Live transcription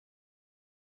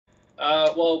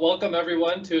Well, welcome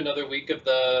everyone to another week of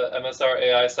the MSR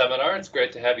AI seminar. It's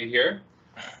great to have you here.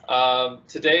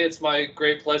 Today, it's my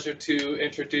great pleasure to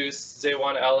introduce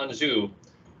Zewon Allen-Zhu,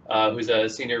 who's a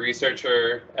senior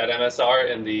researcher at MSR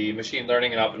in the machine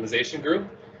learning and optimization group.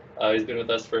 He's been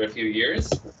with us for a few years.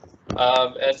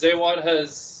 And Zewon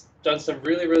has done some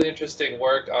really interesting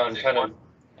work on kind of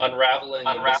unraveling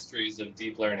the mysteries of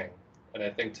deep learning. And I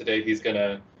think today he's going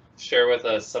to share with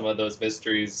us some of those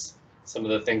mysteries, some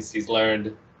of the things he's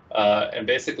learned, and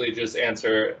basically just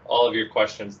answer all of your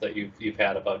questions that you've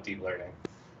had about deep learning.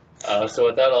 So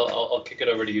with that, I'll kick it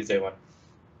over to you, Zewon.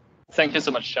 Thank you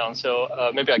so much, Sean.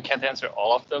 So maybe I can't answer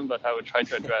all of them, but I will try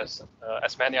to address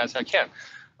as many as I can.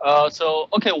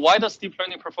 Okay, why does deep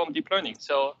learning perform deep learning?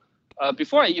 So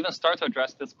before I even start to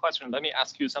address this question, let me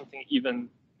ask you something even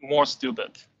more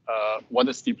stupid. What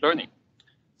is deep learning?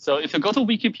 So if you go to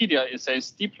Wikipedia, it says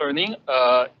deep learning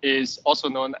is also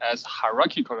known as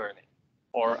hierarchical learning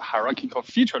or hierarchical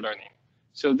feature learning.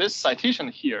 So this citation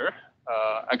here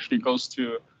actually goes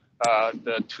to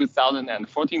the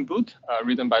 2014 book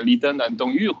written by Li Deng and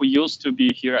Dongyu, who used to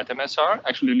be here at MSR.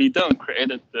 Actually, Li Deng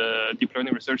created the deep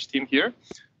learning research team here,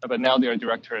 but now they are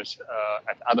directors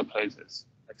at other places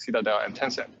like Citadel and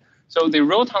Tencent. So they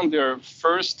wrote on their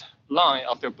first line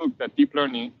of their book that deep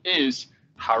learning is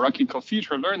hierarchical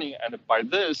feature learning, and by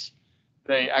this,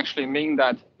 they actually mean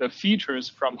that the features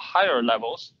from higher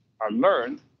levels are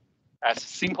learned as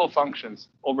simple functions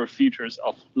over features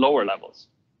of lower levels.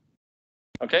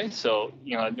 Okay, so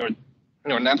your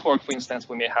network, for instance,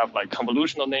 we may have like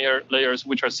convolutional layers,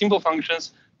 which are simple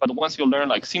functions, but once you learn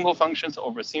like simple functions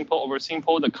over simple,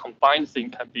 the combined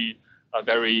thing can be a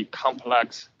very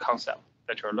complex concept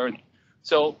that you're learning.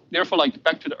 So therefore, like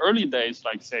back to the early days,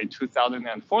 like say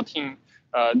 2014,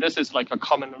 this is like a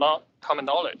common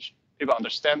knowledge. People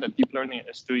understand that deep learning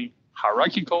is doing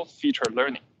hierarchical feature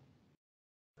learning.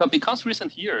 But because in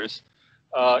recent years,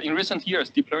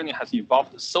 deep learning has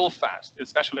evolved so fast,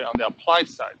 especially on the applied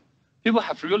side. People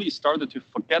have really started to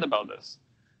forget about this.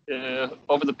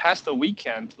 Over the past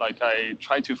weekend, like I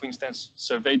tried to, for instance,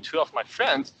 survey two of my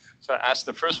friends. So I asked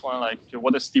the first one, like,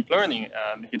 what is deep learning?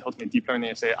 And he told me deep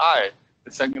learning is AI.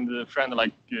 The second friend,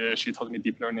 like, she told me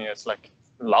deep learning is like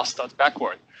lost us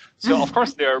backward. So of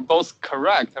course they're both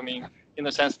correct. I mean, in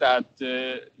the sense that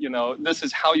this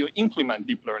is how you implement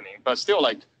deep learning, but still,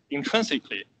 like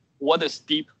intrinsically, what is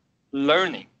deep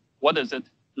learning? What is it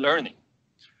learning?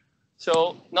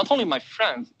 So not only my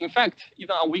friends, in fact,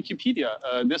 even on Wikipedia,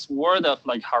 this word of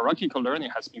like hierarchical learning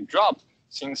has been dropped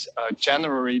since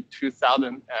January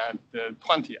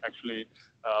 2020. Actually,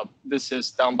 this is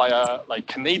done by a like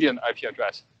Canadian IP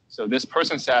address. So this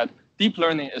person said, deep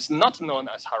learning is not known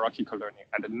as hierarchical learning,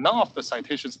 and none of the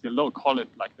citations below call it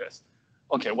like this.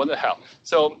 Okay, what the hell?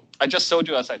 So I just showed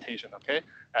you a citation, okay?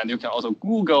 And you can also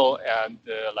Google, and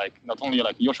like not only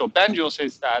like Yoshua Bengio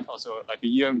says that, also like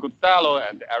Ian Goodfellow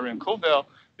and Aaron Covell,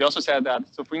 they also said that.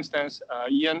 So for instance,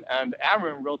 Ian and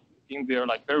Aaron wrote in their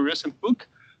like very recent book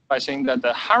by saying that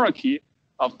the hierarchy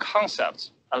of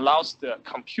concepts allows the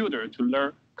computer to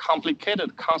learn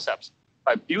complicated concepts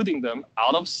by building them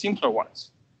out of simpler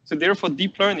ones. So therefore,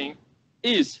 deep learning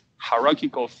is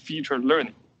hierarchical feature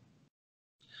learning.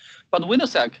 But wait a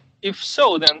sec, if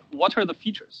so, then what are the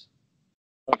features?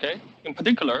 Okay, in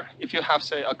particular, if you have,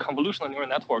 say, a convolutional neural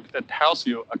network that tells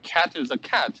you a cat is a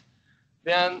cat,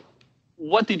 then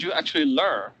what did you actually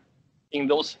learn in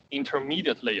those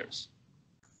intermediate layers?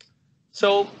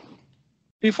 So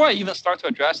before I even start to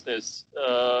address this,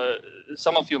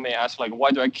 some of you may ask, like, why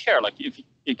do I care? Like, if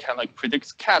it can like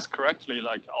predict cats correctly,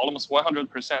 like almost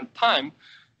 100% time,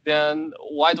 then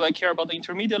why do I care about the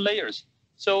intermediate layers?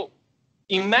 So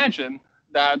imagine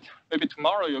that maybe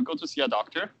tomorrow you'll go to see a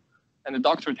doctor, and the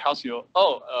doctor tells you,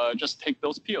 oh, just take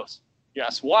those pills. You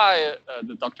ask why,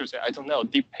 the doctor says, I don't know,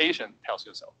 deep patient tells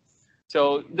you so.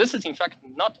 So this is in fact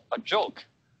not a joke.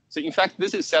 So in fact,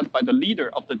 this is said by the leader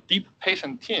of the deep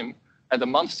patient team at the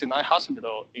Mount Sinai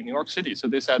Hospital in New York City. So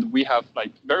they said, we have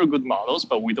like very good models,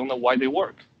 but we don't know why they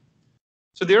work.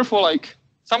 So therefore, like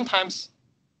sometimes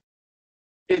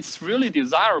it's really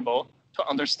desirable to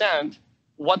understand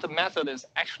what the method is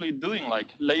actually doing,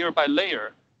 like layer by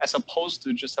layer, as opposed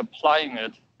to just applying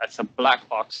it as a black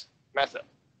box method.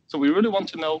 So we really want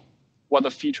to know what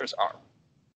the features are.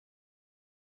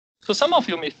 So some of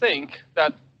you may think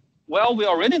that, well, we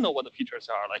already know what the features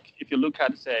are. Like if you look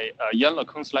at, say, Yann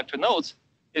LeCun's lecture notes,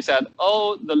 it said,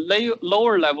 oh, the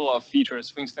lower level of features,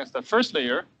 for instance, the first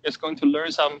layer is going to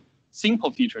learn some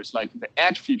simple features, like the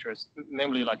edge features,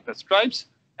 namely like the stripes,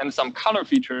 and some color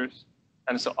features,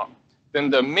 and so on. Then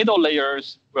the middle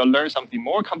layers will learn something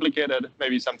more complicated,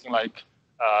 maybe something like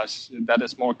that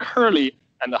is more curly,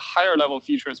 and the higher level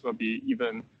features will be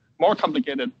even more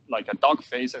complicated, like a dog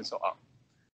face and so on.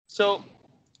 So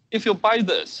if you buy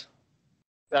this,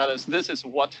 that is, this is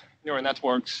what neural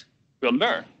networks will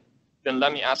learn, then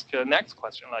let me ask you the next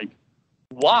question, like,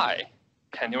 why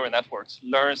can neural networks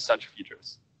learn such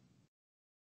features?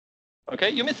 Okay,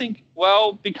 you may think,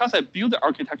 well, because I build the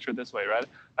architecture this way, right?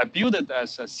 I build it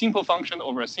as a simple function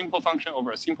over a simple function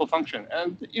over a simple function,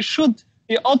 and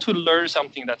it ought to learn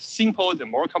something that's simple, then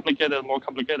more complicated, more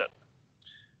complicated.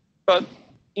 But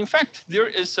in fact, there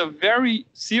is a very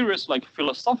serious, like,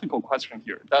 philosophical question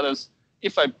here. That is,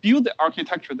 if I build the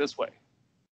architecture this way,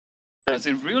 does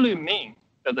it really mean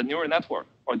that the neural network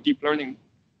or deep learning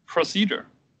procedure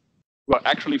will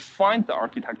actually find the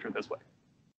architecture this way?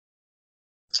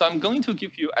 So I'm going to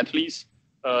give you at least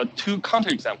 2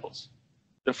 counterexamples.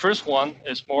 The first one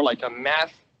is more like a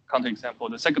math counterexample.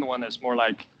 The second one is more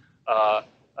like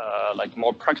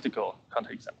more practical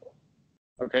counterexample.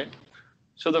 Okay.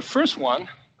 So the first one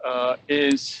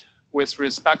is with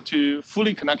respect to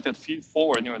fully connected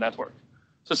feed-forward neural network.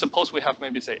 So suppose we have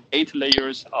maybe, say, 8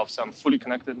 layers of some fully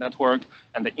connected network,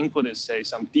 and the input is, say,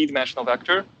 some d-dimensional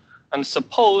vector. And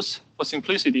suppose, for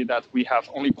simplicity, that we have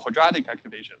only quadratic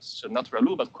activations, so not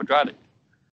ReLU, but quadratic.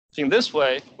 So in this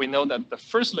way, we know that the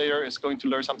first layer is going to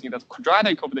learn something that's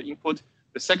quadratic over the input.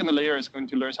 The second layer is going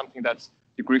to learn something that's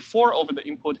degree 4 over the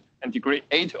input and degree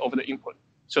 8 over the input.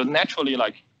 So naturally,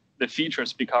 like, the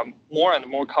features become more and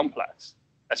more complex,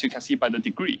 as you can see by the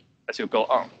degree as you go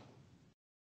on.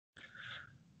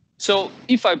 So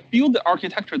if I build the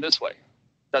architecture this way,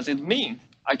 does it mean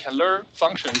I can learn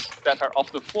functions that are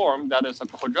of the form that is a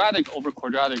quadratic over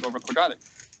quadratic over quadratic?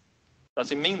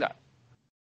 Does it mean that?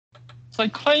 So I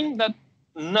claim that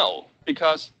no,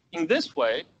 because in this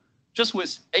way, just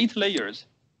with 8 layers,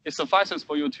 it suffices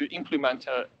for you to implement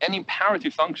any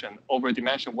parity function over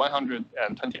dimension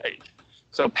 128.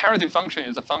 So parity function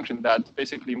is a function that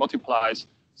basically multiplies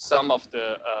some of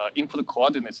the input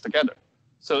coordinates together.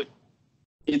 So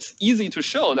it's easy to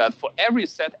show that for every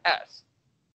set S,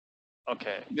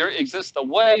 okay, there exists a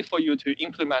way for you to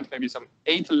implement maybe some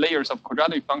 8 layers of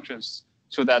quadratic functions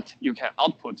so that you can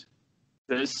output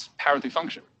this parity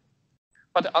function.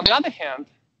 But on the other hand,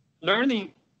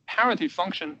 learning parity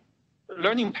functions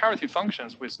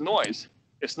with noise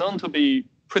is known to be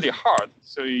pretty hard.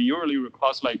 So it usually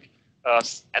requires like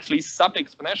at least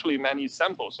sub-exponentially many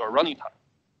samples or running time.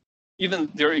 Even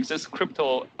there exist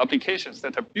crypto applications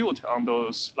that are built on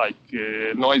those like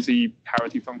noisy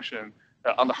parity function,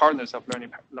 on the hardness of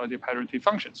learning noisy parity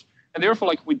functions. And therefore,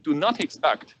 like, we do not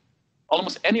expect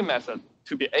almost any method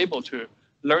to be able to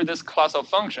learn this class of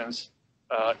functions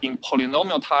in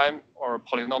polynomial time or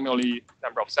polynomially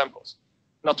number of samples,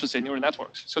 not to say neural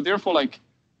networks. So therefore, like,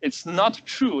 it's not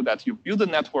true that you build a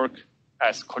network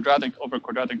as quadratic over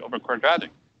quadratic over quadratic.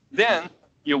 Then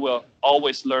you will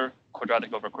always learn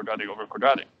quadratic over quadratic over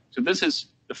quadratic. So this is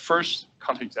the first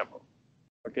counterexample.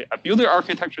 Okay, I build the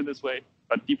architecture this way,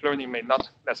 but deep learning may not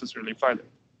necessarily find it.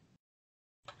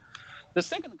 The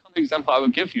second counterexample I will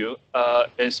give you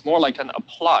is more like an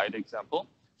applied example.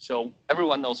 So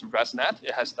everyone knows ResNet.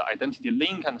 It has the identity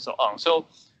link and so on. So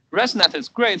ResNet is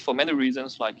great for many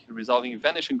reasons, like resolving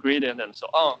vanishing gradient and so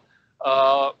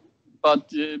on.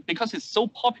 But because it's so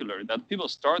popular that people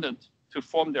started to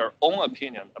form their own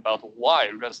opinion about why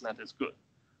ResNet is good.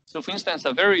 So for instance,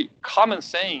 a very common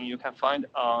saying you can find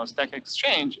on Stack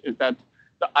Exchange is that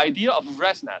the idea of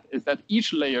ResNet is that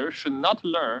each layer should not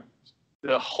learn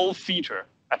the whole feature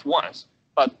at once,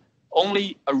 but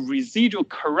only a residual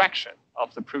correction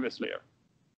of the previous layer,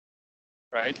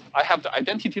 right? I have the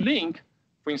identity link.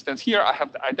 For instance, here I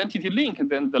have the identity link, and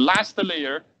then the last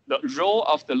layer, the row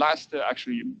of the last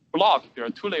actually block, there are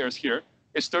 2 layers here,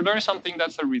 is to learn something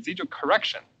that's a residual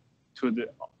correction to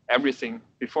everything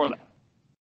before that.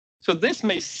 So this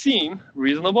may seem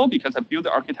reasonable because I built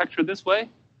the architecture this way,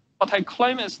 but I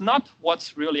claim it's not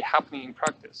what's really happening in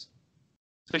practice.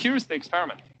 So here's the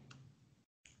experiment.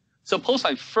 Suppose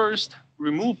I first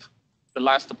remove the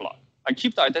last block. I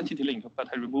keep the identity link, but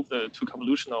I remove the 2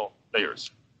 convolutional layers.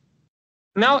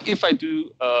 Now, if I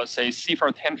do, say,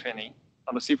 CFAR10 training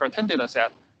on the CFAR10 data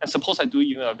set, and suppose I do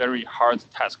even a very hard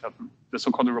task of the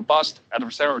so-called robust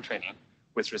adversarial training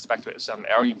with respect to some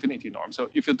L infinity norm. So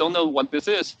if you don't know what this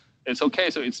is, it's OK.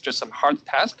 So it's just some hard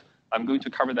task. I'm going to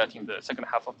cover that in the second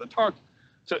half of the talk.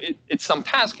 So it's some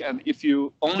task. And if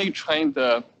you only train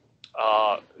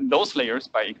those layers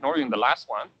by ignoring the last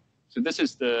one, so this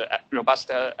is the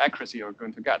robust accuracy you're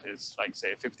going to get. It's like,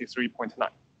 say, 53.9.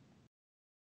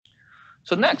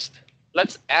 So next,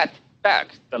 let's add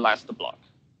back the last block.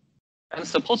 And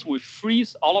suppose we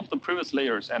freeze all of the previous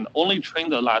layers and only train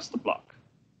the last block.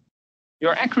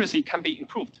 Your accuracy can be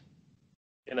improved,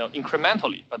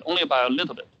 incrementally, but only by a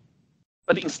little bit.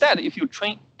 But instead, if you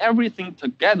train everything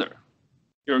together,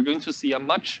 you're going to see a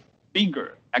much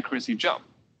bigger accuracy jump.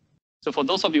 So for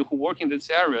those of you who work in this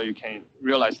area, you can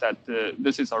realize that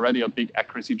this is already a big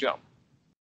accuracy jump.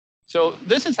 So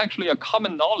this is actually a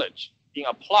common knowledge in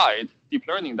applied deep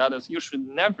learning. That is, you should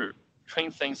never train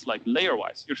things like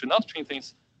layer-wise. You should not train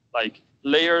things like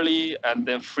layerly and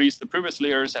then freeze the previous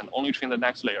layers and only train the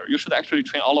next layer. You should actually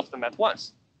train all of them at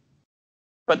once.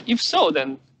 But if so,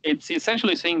 then it's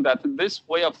essentially saying that this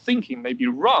way of thinking may be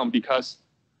wrong, because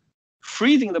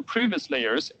freezing the previous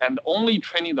layers and only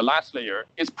training the last layer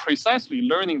is precisely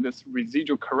learning this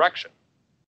residual correction.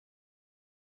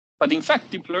 But in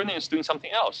fact, deep learning is doing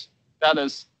something else that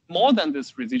is more than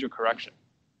this residual correction,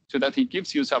 so that it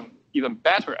gives you some even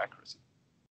better accuracy.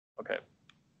 Okay.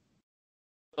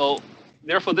 So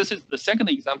therefore, this is the second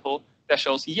example that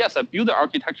shows, yes, I build the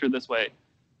architecture this way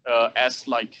as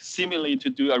like seemingly to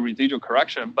do a residual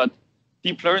correction, but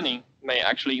deep learning may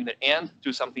actually in the end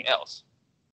do something else.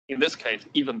 In this case,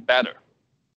 even better.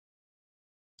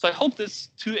 So I hope these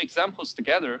two examples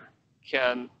together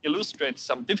can illustrate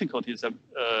some difficulties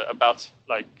about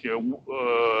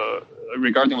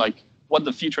regarding like what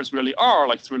the features really are,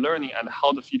 like through learning, and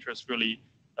how the features really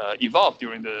evolve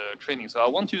during the training. So I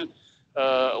want you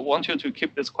to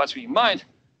keep this question in mind,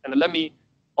 and let me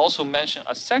also mention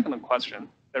a second question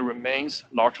that remains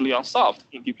largely unsolved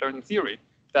in deep learning theory.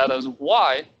 That is,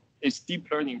 why is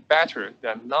deep learning better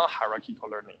than non-hierarchical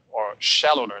learning or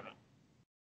shallow learning?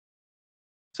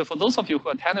 So for those of you who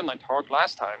attended my talk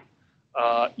last time,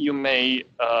 you may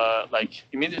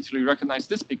immediately recognize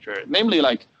this picture. Namely,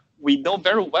 like, we know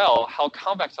very well how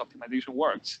convex optimization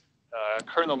works,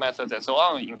 kernel methods and so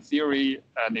on in theory,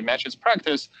 and it matches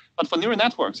practice. But for neural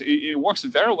networks, it works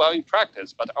very well in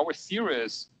practice, but our theory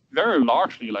is very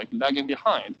largely like lagging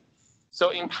behind.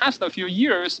 So in past a few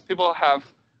years, people have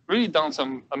really done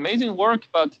some amazing work,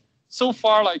 but so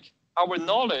far, like, our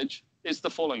knowledge is the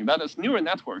following. That is, neural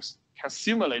networks can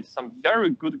simulate some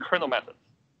very good kernel methods,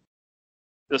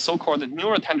 the so-called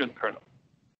neural tangent kernel.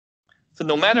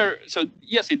 So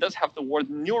yes, it does have the word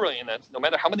neural in it. No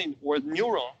matter how many word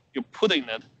neural you put in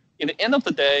it, in the end of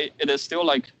the day, it is still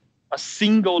like a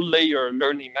single layer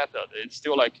learning method. It's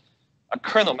still like a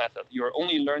kernel method. You're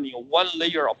only learning one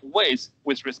layer of weights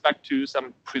with respect to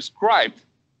some prescribed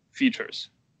features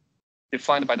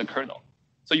defined by the kernel.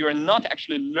 So you're not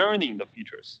actually learning the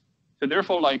features. So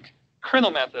therefore, like,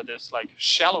 kernel method is like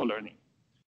shallow learning.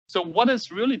 So what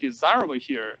is really desirable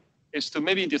here is to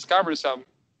maybe discover some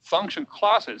function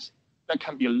classes that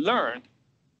can be learned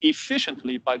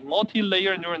efficiently by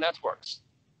multi-layer neural networks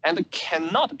and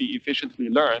cannot be efficiently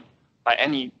learned by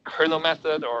any kernel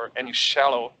method or any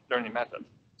shallow learning method.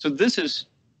 So this is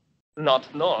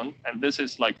not known, and this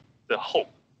is like the hope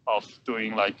of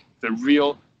doing like the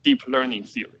real deep learning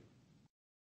theory.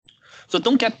 So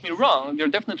don't get me wrong, there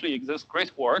definitely exist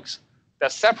great works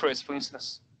that separates, for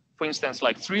instance,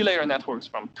 like 3-layer networks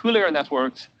from 2-layer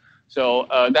networks. So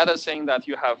that is saying that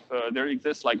you have, there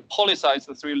exists like polycized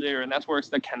 3-layer networks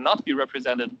that cannot be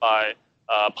represented by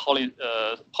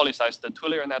polycized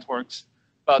 2-layer networks.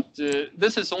 But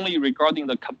this is only regarding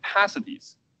the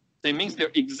capacities. So it means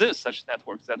there exist such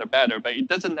networks that are better, but it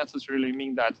doesn't necessarily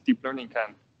mean that deep learning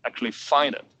can actually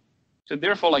find it. So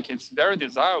therefore, like, it's very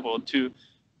desirable to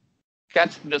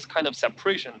get this kind of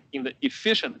separation in the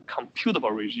efficient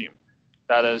computable regime.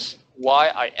 That is why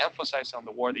I emphasize on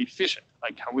the word efficient.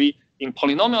 Like, can we, in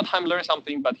polynomial time, learn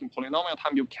something, but in polynomial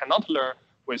time, you cannot learn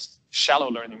with shallow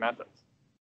learning methods.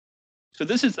 So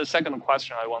this is the second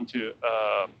question I want to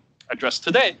address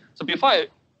today. So before I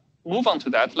move on to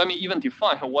that, let me even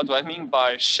define what do I mean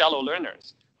by shallow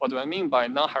learners? What do I mean by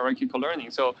non-hierarchical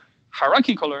learning? So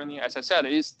hierarchical learning, as I said,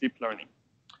 is deep learning.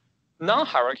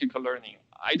 Non-hierarchical learning,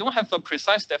 I don't have a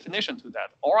precise definition to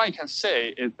that. All I can say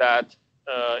is that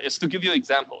is to give you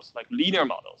examples, like linear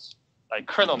models, like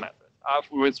kernel method,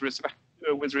 with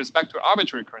respect to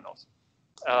arbitrary kernels,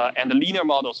 and the linear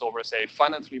models over, say,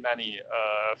 finitely many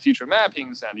feature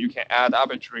mappings, and you can add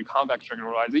arbitrary convex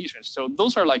generalizations. So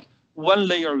those are like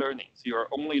one-layer learning. So you're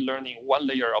only learning one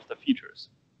layer of the features.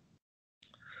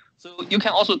 So you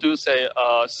can also do, say,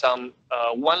 some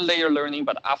one-layer learning,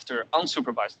 but after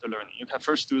unsupervised learning. You can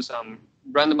first do some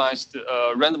randomized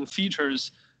random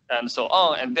features and so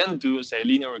on, and then do, say,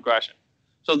 linear regression.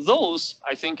 So those,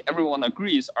 I think everyone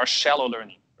agrees, are shallow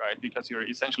learning, right? Because you're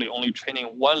essentially only training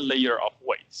one layer of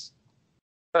weights.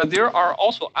 But there are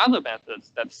also other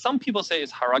methods that some people say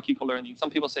is hierarchical learning, some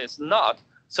people say it's not.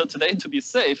 So today, to be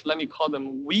safe, let me call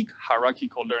them weak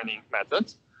hierarchical learning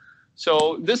methods.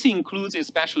 So this includes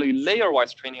especially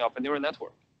layer-wise training of a neural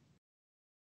network.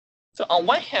 So on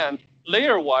one hand,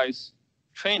 layer-wise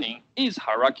training is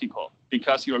hierarchical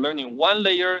because you're learning one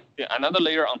layer, then another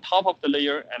layer on top of the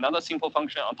layer, another simple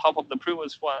function on top of the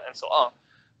previous one, and so on.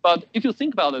 But if you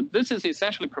think about it, this is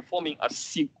essentially performing a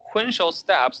sequential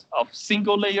steps of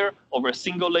single layer over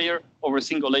single layer over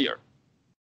single layer.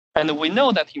 And we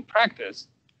know that in practice,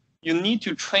 you need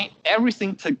to train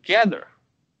everything together.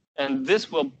 And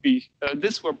this will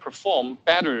perform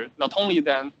better, not only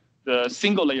than the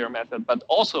single layer method, but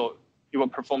also it will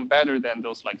perform better than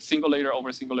those like single layer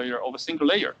over single layer over single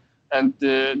layer. And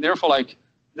therefore, like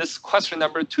this question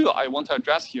number 2 I want to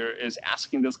address here is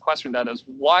asking this question, that is,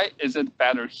 why is it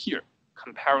better here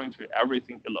comparing to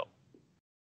everything below?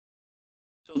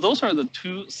 So those are the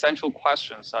 2 central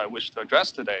questions I wish to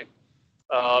address today.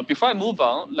 Before I move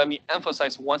on, let me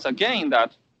emphasize once again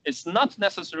that it's not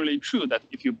necessarily true that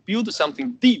if you build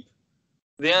something deep,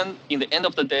 then in the end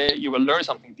of the day, you will learn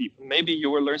something deep. Maybe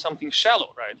you will learn something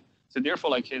shallow, right? So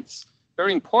therefore, like it's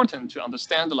very important to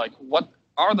understand like what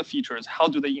are the features, how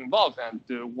do they evolve, and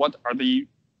what are they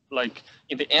like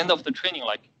in the end of the training,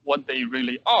 like what they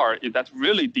really are, is that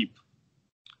really deep.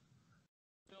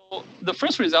 So the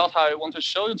first result I want to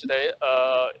show you today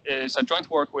is a joint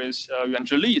work with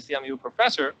Allen-Zhu, CMU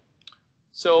professor.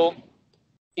 So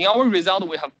in our result,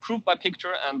 we have proof by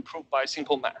picture and proof by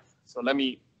simple math. So let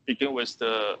me begin with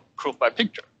the proof by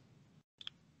picture.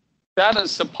 That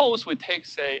is, suppose we take,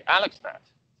 say, AlexNet.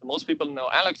 So most people know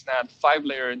AlexNet,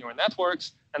 5-layer neural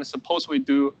networks. And suppose we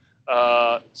do,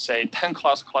 say,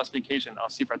 10-class classification on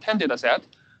CIFAR 10 dataset.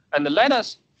 And let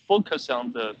us focus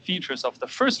on the features of the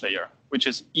first layer, which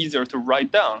is easier to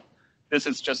write down. This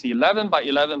is just 11 by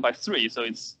 11 by 3. So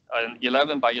it's an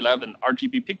 11 by 11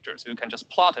 RGB picture. So you can just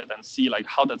plot it and see like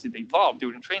how does it evolve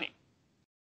during training.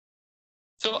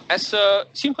 So as a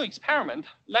simple experiment,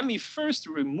 let me first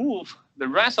remove the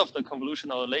rest of the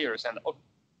convolutional layers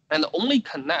and only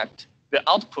connect the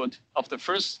output of the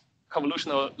first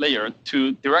convolutional layer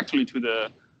directly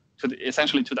to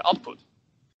essentially to the output.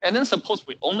 And then suppose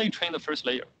we only train the first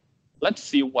layer. Let's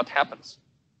see what happens.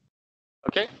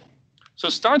 Okay. So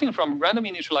starting from random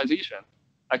initialization,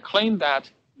 I claim that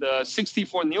the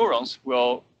 64 neurons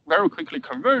will very quickly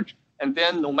converge. And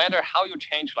then no matter how you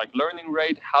change like learning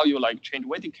rate, how you like change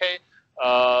weight decay,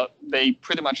 they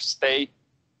pretty much stay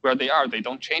where they are. They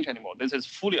don't change anymore. This is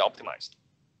fully optimized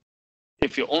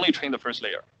if you only train the first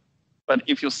layer. But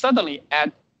if you suddenly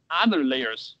add other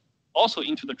layers also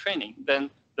into the training,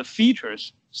 then the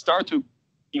features start to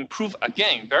improve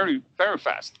again very, very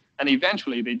fast. And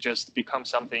eventually they just become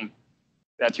something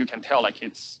that you can tell like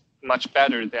it's much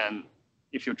better than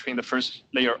if you train the first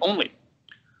layer only.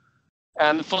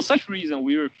 And for such reason,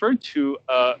 we refer to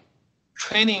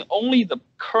training only the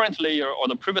current layer or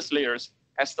the previous layers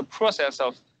as the process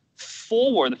of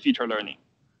forward feature learning.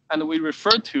 And we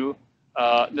refer to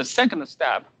the second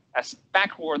step as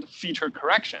backward feature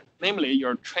correction. Namely,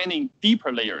 you're training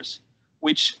deeper layers,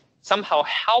 which somehow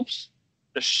helps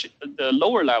the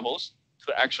lower levels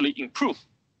to actually improve.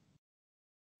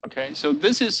 Okay, so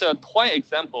this is a toy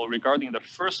example regarding the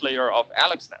first layer of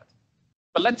AlexNet.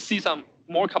 But let's see some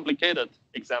more complicated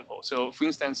example. So for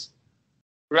instance,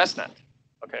 ResNet.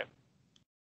 Okay.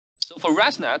 So for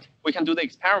ResNet, we can do the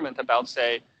experiment about,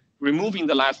 say, removing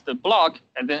the last block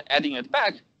and then adding it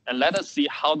back, and let us see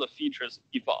how the features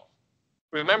evolve.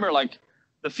 Remember, like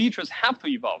the features have to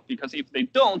evolve, because if they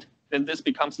don't, then this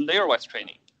becomes layer-wise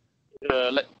training.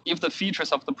 If the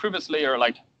features of the previous layer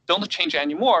like don't change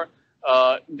anymore,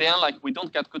 then like we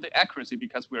don't get good accuracy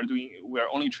because we're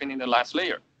only training the last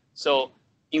layer. So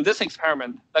in this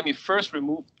experiment, let me first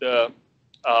remove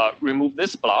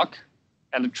this block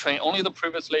and train only the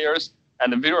previous layers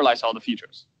and visualize all the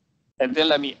features. And then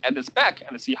let me add this back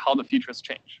and see how the features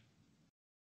change.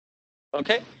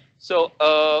 Okay, so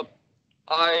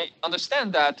I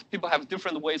understand that people have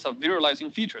different ways of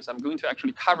visualizing features. I'm going to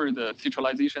actually cover the feature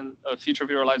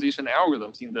visualization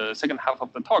algorithms in the second half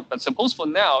of the talk. But suppose for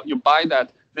now, you buy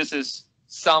that this is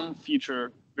some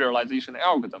feature visualization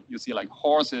algorithm. You see like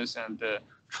horses and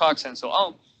trucks and so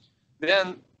on.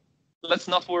 Then let's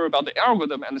not worry about the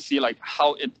algorithm and see like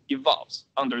how it evolves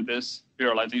under this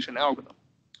visualization algorithm.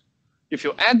 If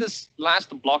you add this last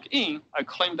block in, I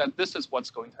claim that this is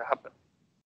what's going to happen.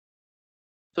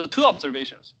 So 2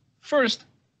 observations. First,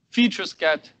 features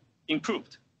get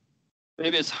improved.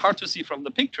 Maybe it's hard to see from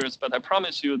the pictures, but I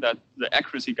promise you that the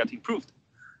accuracy gets improved.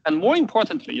 And more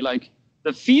importantly, like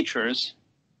the features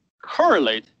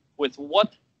correlate with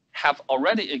what have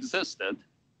already existed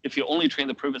if you only train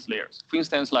the previous layers. For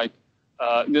instance, like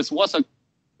This was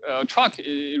a truck,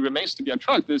 it remains to be a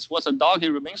truck. This was a dog,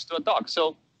 it remains to a dog.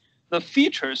 So the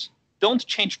features don't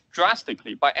change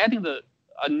drastically. By adding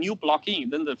a new block in,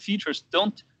 then the features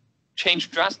don't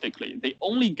change drastically. They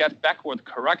only get backward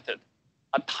corrected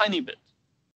a tiny bit.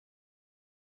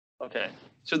 Okay,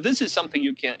 so this is something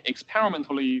you can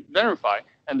experimentally verify,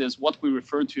 and is what we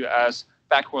refer to as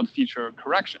backward feature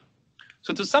correction.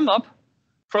 So to sum up,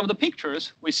 from the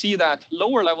pictures, we see that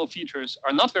lower level features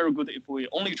are not very good if we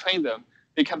only train them.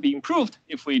 They can be improved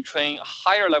if we train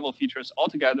higher level features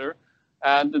altogether.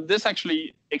 And this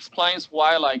actually explains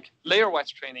why like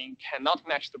layer-wise training cannot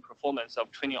match the performance of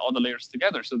training all the layers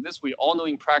together. So this we all know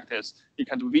in practice. You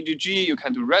can do VGG, you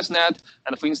can do ResNet.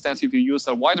 And for instance, if you use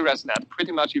a wide ResNet,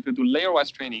 pretty much if you do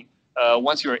layer-wise training,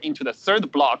 once you're into the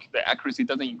third block, the accuracy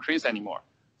doesn't increase anymore.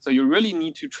 So you really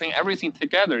need to train everything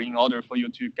together in order for you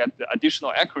to get the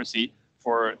additional accuracy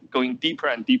for going deeper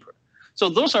and deeper. So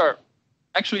those are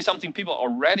actually something people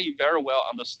already very well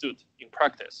understood in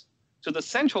practice. So the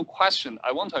central question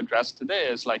I want to address today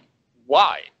is like,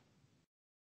 why?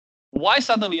 Why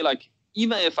suddenly, like,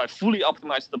 even if I fully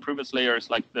optimize the previous layers,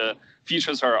 like the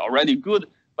features are already good,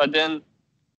 but then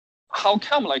how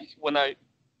come like when I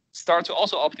start to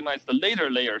also optimize the later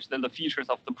layers, then the features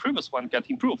of the previous one get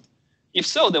improved? If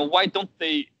so, then why don't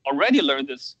they already learn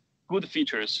these good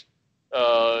features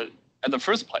at the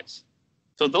first place?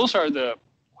 So those are the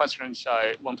questions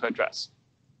I want to address.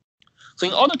 So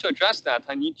in order to address that,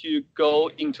 I need to go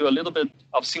into a little bit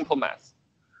of simple math.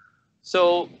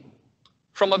 So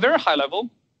from a very high level,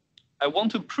 I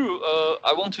want to prove.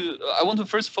 I want to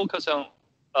first focus on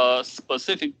a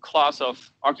specific class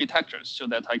of architectures so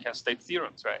that I can state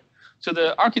theorems, right? So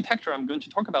the architecture I'm going to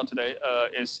talk about today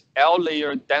is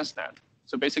L-layer denseNet.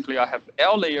 So basically, I have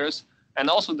L layers, and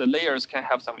also the layers can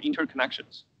have some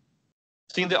interconnections.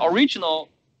 So in the original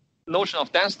notion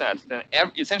of denseNet, then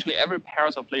essentially every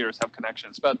pairs of layers have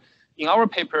connections. But in our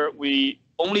paper, we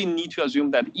only need to assume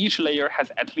that each layer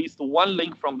has at least one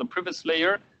link from the previous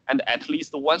layer and at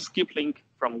least one skip link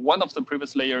from one of the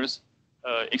previous layers,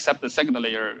 except the second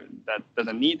layer that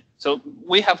doesn't need. So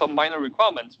we have a minor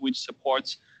requirement which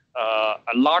supports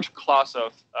a large class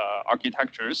of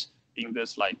architectures in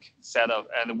this like set of,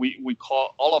 and we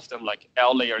call all of them like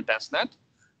L-layer denseNet.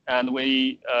 And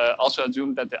we also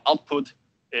assume that the output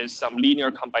is some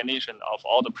linear combination of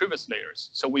all the previous layers.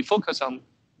 So we focus on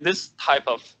this type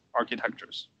of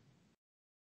architectures.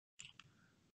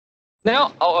 Now,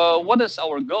 what is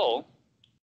our goal?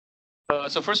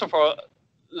 So first of all,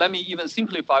 let me even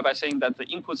simplify by saying that the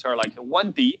inputs are like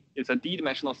 1D, it's a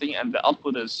D-dimensional thing, and the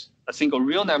output is a single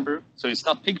real number. So it's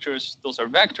not pictures, those are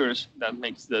vectors. That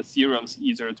makes the theorems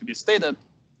easier to be stated.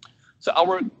 So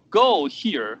our goal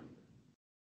here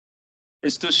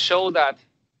is to show that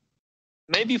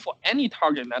maybe for any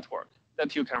target network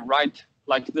that you can write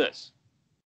like this.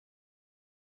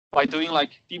 By doing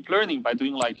like deep learning, by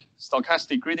doing like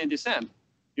stochastic gradient descent,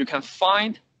 you can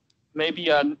find maybe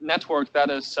a network that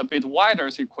is a bit wider,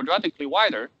 say quadratically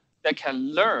wider, that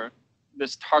can learn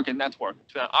this target network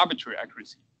to an arbitrary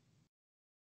accuracy.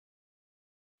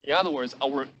 In other words,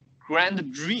 our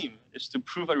grand dream is to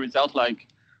prove a result like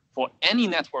for any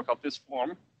network of this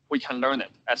form, we can learn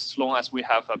it as long as we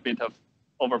have a bit of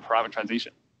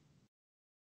over-parameterization.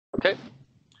 Okay,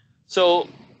 so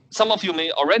some of you may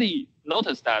already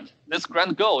notice that this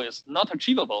grand goal is not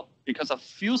achievable because a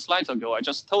few slides ago, I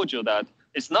just told you that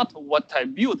it's not what I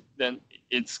build, then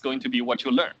it's going to be what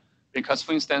you learn. Because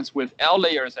for instance, with L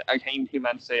layers, I can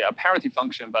implement, say, a parity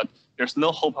function, but there's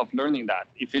no hope of learning that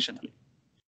efficiently.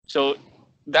 So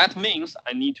that means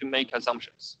I need to make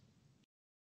assumptions.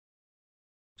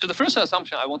 So the first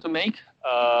assumption I want to make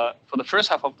for the first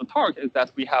half of the talk is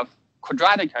that we have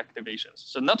quadratic activations.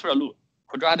 So not ReLU,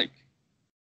 quadratic.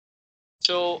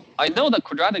 So I know that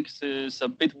quadratic is a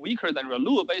bit weaker than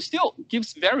ReLU, but it still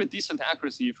gives very decent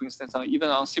accuracy, for instance, even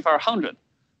on CFAR 100.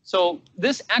 So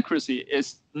this accuracy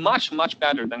is much, much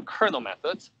better than kernel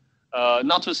methods.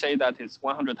 Not to say that it's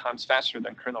 100 times faster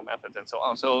than kernel methods and so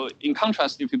on. So in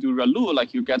contrast, if you do ReLU,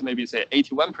 like you get maybe say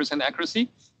 81% accuracy,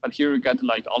 but here you get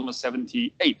like almost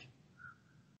 78.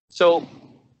 So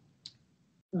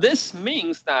this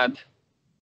means that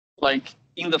like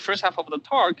in the first half of the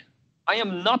talk, I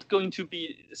am not going to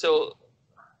be, so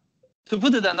to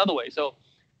put it another way, so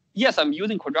yes, I'm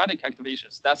using quadratic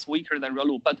activations. That's weaker than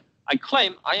ReLU, but I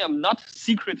claim I am not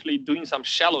secretly doing some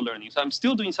shallow learning. So I'm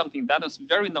still doing something that is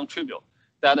very non-trivial,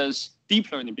 that is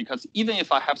deep learning, because even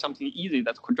if I have something easy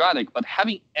that's quadratic, but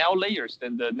having L layers,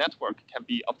 then the network can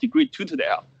be of degree 2 to the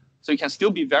L. So it can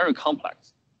still be very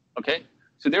complex, okay?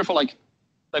 So therefore, like,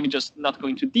 let me just not go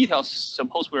into details.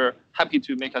 Suppose we're happy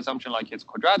to make assumption like it's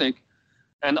quadratic.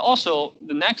 And also,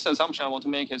 the next assumption I want to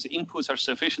make is inputs are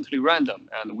sufficiently random,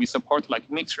 and we support like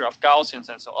mixture of Gaussians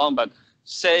and so on. But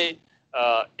say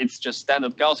it's just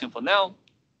standard Gaussian for now.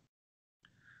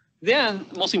 Then,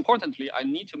 most importantly, I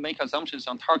need to make assumptions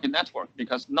on target network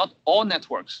because not all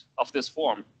networks of this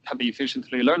form can be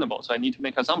efficiently learnable. So I need to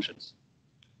make assumptions.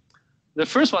 The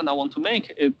first one I want to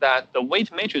make is that the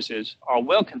weight matrices are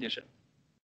well conditioned.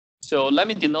 So let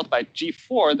me denote by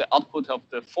G4 the output of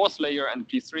the fourth layer and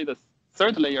G3 the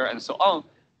third layer and so on.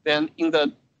 Then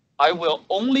I will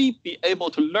only be able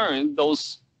to learn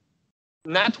those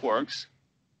networks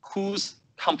whose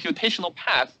computational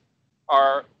paths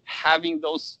are having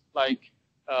those like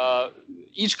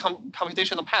each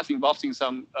computational path involves in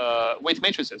some weight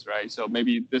matrices, right? So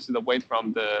maybe this is the weight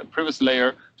from the previous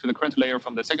layer to the current layer,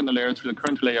 from the second layer to the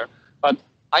current layer. But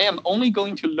I am only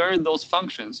going to learn those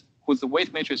functions whose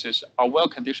weight matrices are well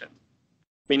conditioned,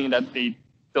 meaning that they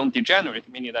don't degenerate,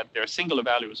 meaning that their singular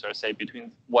values are, say,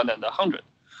 between 1 and 100.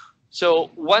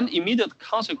 So one immediate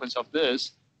consequence of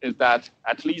this is that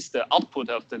at least the output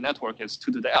of the network is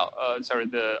 2 to the L.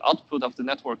 The output of the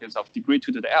network is of degree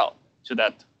 2 to the L, so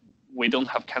that we don't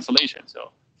have cancellation,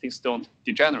 so things don't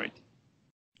degenerate.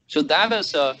 So that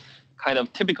is a kind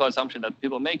of typical assumption that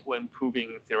people make when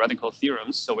proving theoretical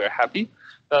theorems, so we're happy.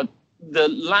 But the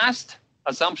last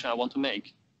assumption I want to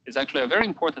make is actually a very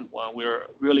important one. We're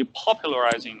really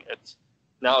popularizing it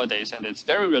nowadays, and it's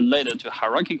very related to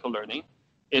hierarchical learning,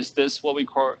 is this what we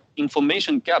call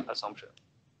information gap assumption.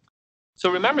 So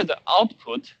remember the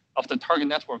output of the target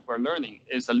network we're learning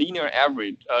is a linear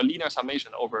average, linear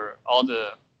summation over all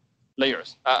the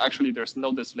layers. Actually, there's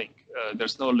no this link.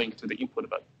 There's no link to the input,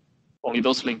 but only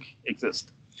those links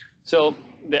exist. So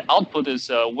the output is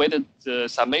a weighted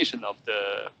summation of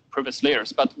the previous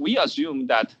layers, but we assume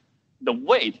that the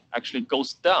weight actually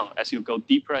goes down as you go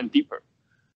deeper and deeper.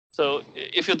 So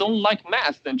if you don't like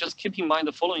math, then just keep in mind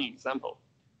the following example.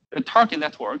 The target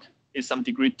network is some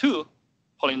degree 2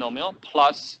 polynomial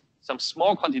plus some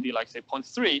small quantity like say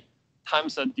 0.3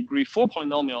 times a degree 4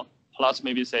 polynomial plus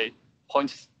maybe say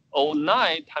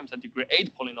 0.09 times a degree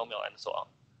 8 polynomial and so on.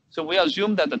 So we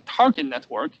assume that the target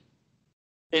network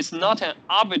is not an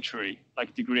arbitrary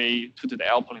like degree 2 to the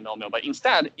L polynomial, but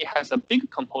instead it has a big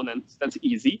component that's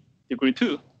easy, degree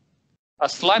 2, a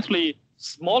slightly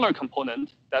smaller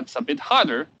component that's a bit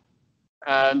harder,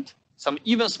 and some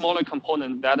even smaller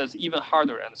component that is even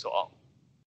harder and so on.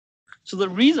 So the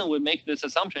reason we make this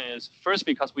assumption is first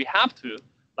because we have to,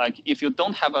 like if you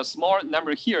don't have a small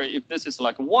number here, if this is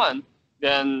like 1,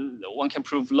 then one can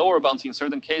prove lower bounds in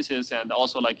certain cases, and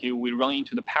also like we run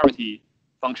into the parity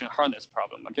function hardness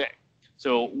problem again.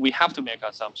 So we have to make an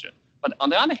assumption. But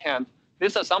on the other hand,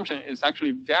 this assumption is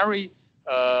actually very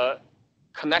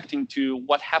connecting to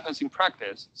what happens in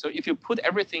practice. So if you put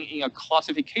everything in a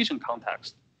classification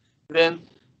context, then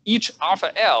each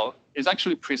alpha L is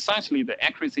actually precisely the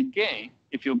accuracy gain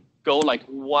if you go like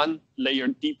 1 layer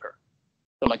deeper.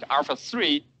 So like alpha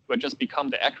 3 will just become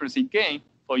the accuracy gain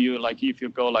for you, like if you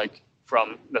go like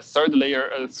from the 3rd layer,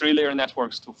 3-layer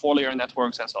networks to 4-layer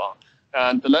networks and so on.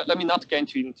 And let me not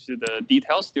get into the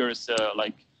details. There is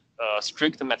like a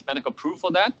strict mathematical proof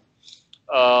for that.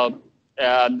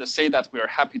 And say that we are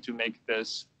happy to make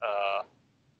this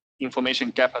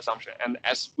information gap assumption. And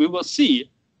as we will see,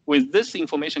 with this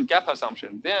information gap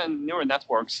assumption, then neural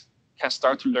networks can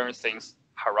start to learn things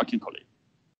hierarchically.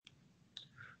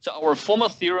 So our formal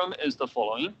theorem is the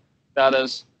following. That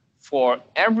is, for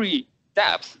every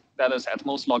depth that is at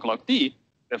most log d,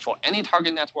 then for any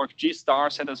target network G star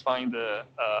satisfying the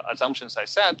assumptions I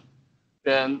said,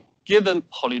 then given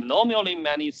polynomially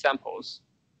many samples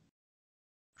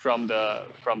from the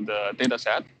data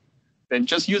set, then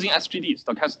just using SGD,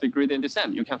 stochastic gradient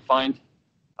descent, you can find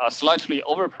a slightly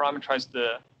over-parameterized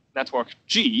network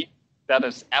G that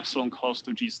is epsilon close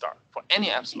to G star for any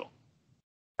epsilon.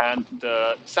 And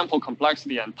the sample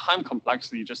complexity and time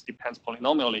complexity just depends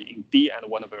polynomially in D and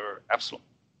 1 over epsilon.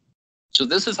 So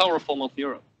this is our formal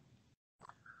theorem.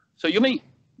 So you may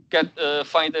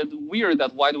find it weird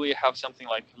that why do we have something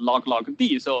like log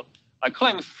D? So I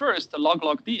claim first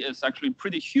log D is actually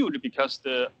pretty huge because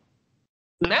the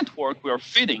network we are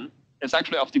fitting is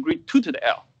actually of degree 2 to the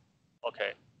L.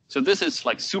 Okay, so this is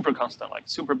like super constant, like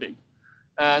super big.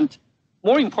 And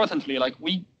more importantly, like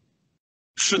we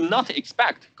should not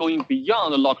expect going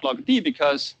beyond the log D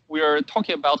because we are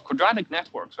talking about quadratic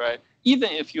networks, right?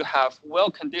 Even if you have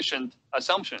well-conditioned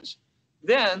assumptions,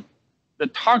 then the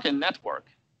target network,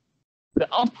 the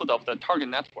output of the target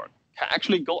network can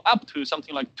actually go up to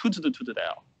something like 2 to the 2 to the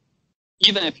L.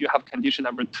 Even if you have condition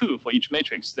number 2 for each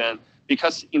matrix, then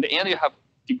because in the end you have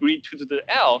degree 2 to the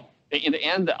L, then in the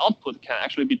end, the output can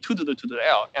actually be 2 to the 2 to the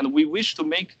L. And we wish to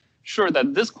make sure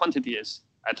that this quantity is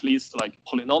at least like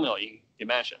polynomial in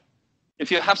dimension. If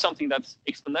you have something that's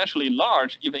exponentially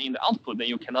large, even in the output, then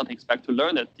you cannot expect to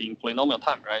learn it in polynomial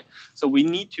time, right? So we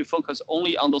need to focus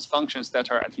only on those functions that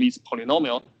are at least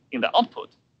polynomial in the output.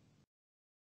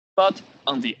 But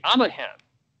on the other hand,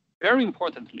 very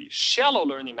importantly, shallow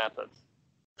learning methods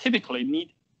typically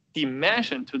need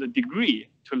dimension to the degree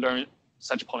to learn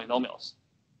such polynomials.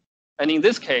 And in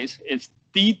this case, it's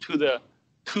d to the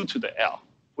 2 to the L,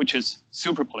 which is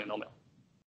super polynomial.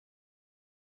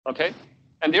 Okay?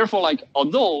 And therefore, like,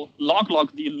 although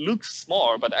log d looks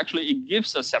small, but actually it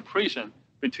gives a separation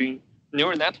between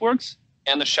neural networks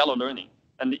and the shallow learning.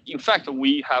 And in fact,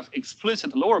 we have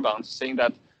explicit lower bounds saying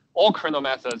that all kernel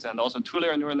methods and also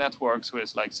two-layer neural networks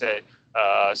with, like, say,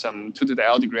 some 2 to the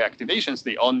L degree activations,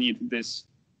 they all need this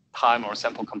time or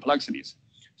sample complexities.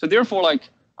 So therefore, like,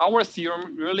 our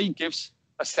theorem really gives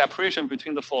a separation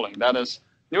between the following. That is,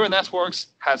 neural networks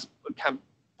can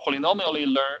polynomially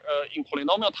learn, in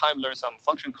polynomial time, learn some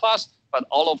function class, but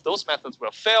all of those methods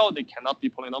will fail. They cannot be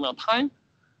polynomial time.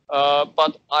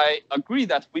 But I agree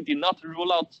that we did not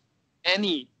rule out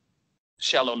any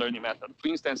shallow learning method. For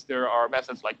instance, there are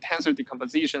methods like tensor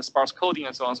decomposition, sparse coding,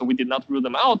 and so on. So we did not rule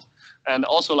them out. And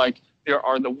also, like, there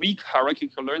are the weak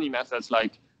hierarchical learning methods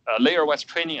like layer-wise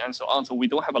training and so on. So we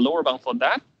don't have a lower bound for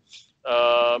that.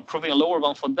 Proving a lower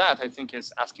bound for that, I think,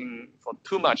 is asking for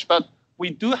too much. But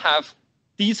we do have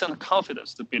decent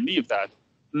confidence to believe that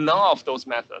none of those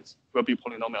methods will be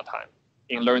polynomial time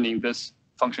in learning this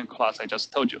function class I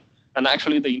just told you. And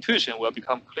actually, the intuition will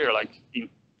become clear, like, in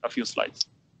a few slides.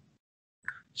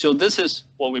 So this is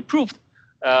what we proved.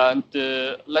 And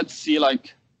let's see,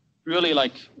 like, really,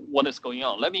 like, what is going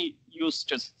on. Let me use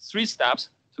just 3 steps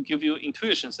to give you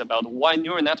intuitions about why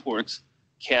neural networks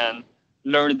can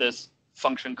learn this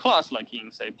function class, like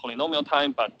in, say, polynomial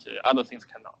time, but other things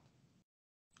cannot.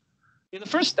 In the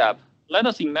first step, let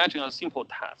us imagine a simple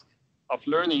task of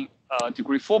learning a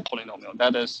degree 4 polynomial.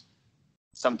 That is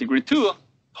some degree 2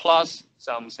 plus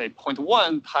some, say,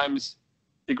 0.1 times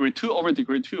degree 2 over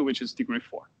degree 2, which is degree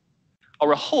 4.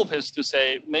 Our hope is to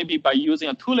say, maybe by using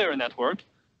a 2-layer network,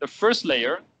 the first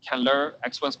layer can learn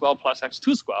x1 squared plus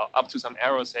x2 squared up to some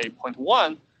error, say,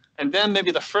 0.1. And then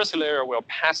maybe the first layer will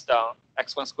pass down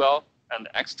x1 squared and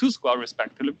x2 squared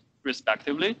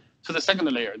respectively to the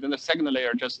second layer. Then the second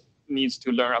layer just needs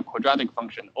to learn a quadratic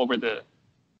function over the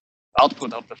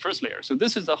output of the first layer. So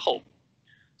this is the hope.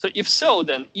 So if so,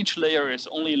 then each layer is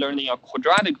only learning a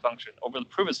quadratic function over the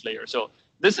previous layer. So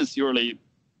this is really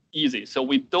easy. So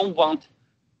we don't want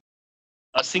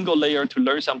a single layer to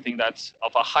learn something that's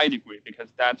of a high degree, because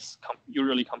that's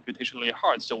usually computationally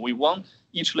hard. So we want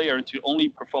each layer to only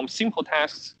perform simple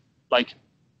tasks like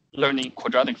learning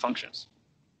quadratic functions.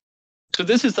 So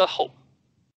this is the hope.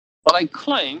 But I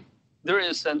claim there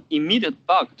is an immediate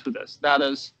bug to this. That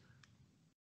is,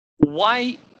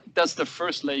 why does the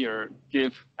first layer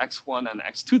give x1 and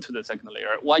x2 to the second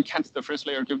layer? Why can't the first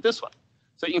layer give this one?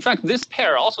 So in fact, this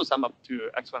pair also sum up to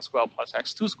x1 squared plus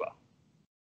x2 squared.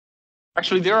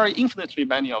 Actually, there are infinitely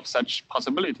many of such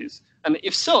possibilities. And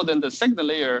if so, then the second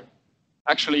layer,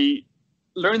 actually,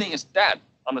 learning is dead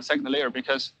on the second layer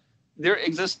because there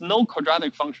exists no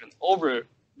quadratic function over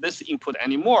this input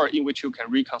anymore in which you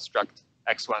can reconstruct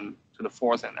x1 to the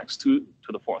 4th and x2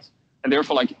 to the 4th. And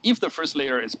therefore, like, if the first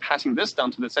layer is passing this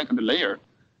down to the second layer,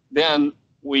 then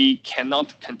we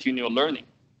cannot continue learning.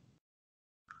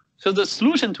 So the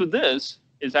solution to this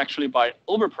is actually by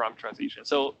overparameterization.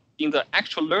 So in the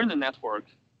actual learner network,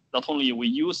 not only we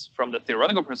use from the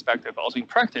theoretical perspective, but also in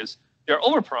practice, they're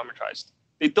overparameterized.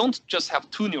 They don't just have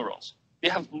 2 neurons. They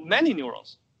have many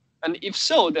neurons. And if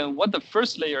so, then what the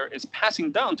first layer is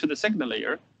passing down to the second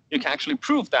layer, you can actually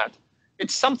prove that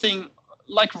it's something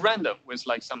like random with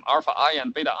like some alpha I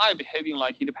and beta I behaving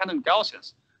like independent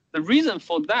Gaussians. The reason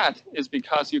for that is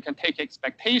because you can take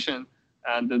expectation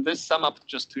and this sum up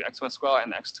just to x1 squared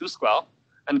and x2 squared.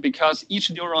 And because each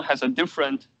neuron has a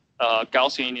different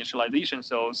Gaussian initialization,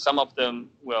 so some of them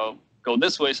will go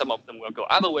this way, some of them will go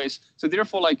other ways. So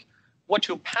therefore, like, what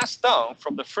you pass down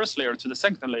from the first layer to the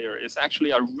second layer is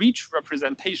actually a rich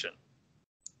representation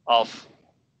of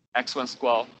x1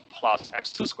 squared plus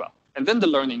x2 squared. And then the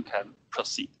learning can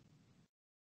proceed.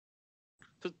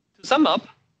 To sum up,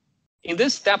 in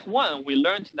this step 1, we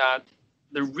learned that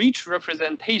the rich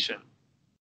representation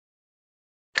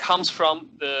comes from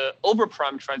the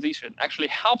overparameterization, actually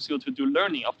helps you to do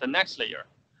learning of the next layer.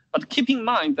 But keep in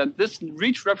mind that this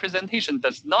rich representation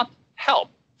does not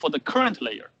help for the current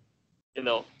layer.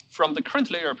 from the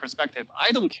current layer perspective,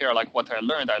 I don't care like what I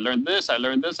learned. I learned this,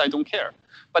 I don't care.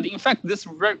 But in fact, this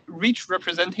rich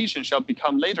representation shall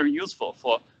become later useful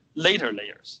for later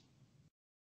layers.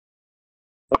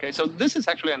 Okay, so this is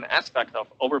actually an aspect of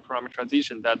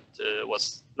overparameterization that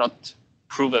was not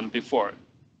proven before.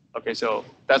 Okay, so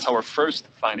that's our first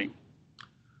finding.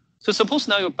 So suppose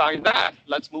now you buy that,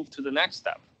 let's move to the next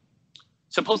step.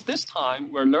 Suppose this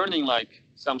time we're learning like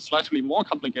some slightly more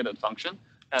complicated function,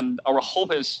 and our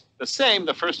hope is the same.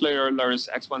 The first layer learns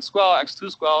x1 square,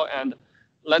 x2 square, and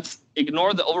let's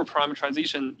ignore the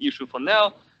overparameterization issue for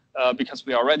now because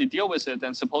we already deal with it.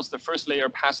 And suppose the first layer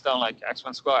passed down like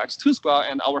x1 square, x2 square,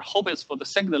 and our hope is for the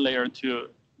second layer to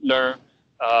learn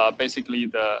basically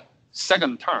the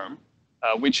second term,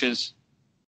 which is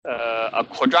a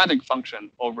quadratic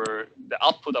function over the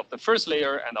output of the first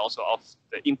layer and also of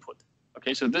the input.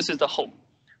 Okay, so this is the hope.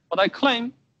 But I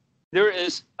claim there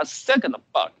is a second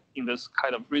bug in this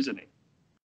kind of reasoning.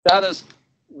 That is,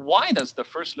 why does the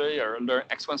first layer learn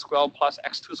x1 square plus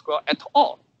x2 square at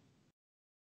all?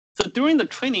 So during the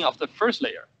training of the first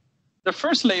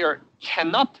layer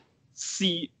cannot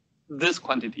see this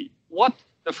quantity. What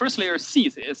the first layer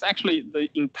sees is actually the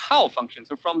entire function.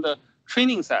 So from the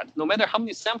training set, no matter how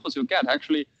many samples you get,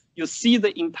 actually you see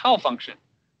the entire function.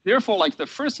 Therefore, like the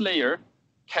first layer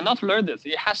cannot learn this.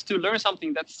 It has to learn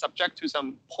something that's subject to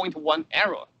some 0.1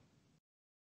 error.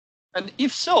 And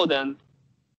if so, then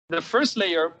the first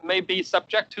layer may be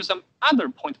subject to some other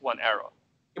 0.1 error.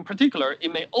 In particular,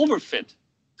 it may overfit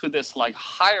to this like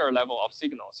higher level of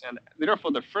signals. And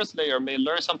therefore, the first layer may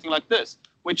learn something like this,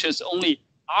 which is only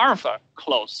alpha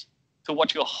close to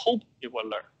what you hope it will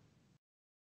learn.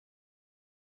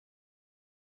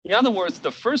 In other words,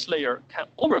 the first layer can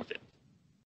overfit.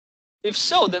 If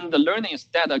so, then the learning is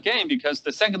dead again, because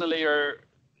the second layer,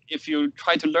 if you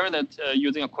try to learn it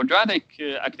using a quadratic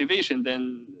activation,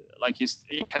 then like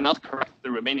it cannot correct the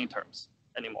remaining terms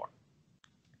anymore.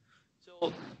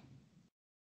 So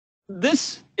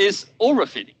this is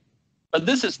overfitting, but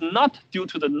this is not due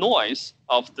to the noise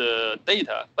of the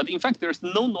data, but in fact, there's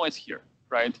no noise here,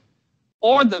 right?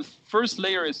 All the first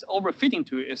layer is overfitting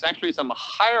to is actually some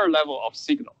higher level of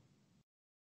signal.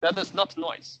 That is not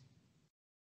noise.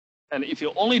 And if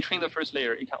you only train the first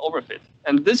layer, it can overfit.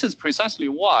 And this is precisely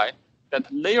why that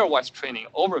layer-wise training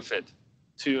overfit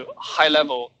to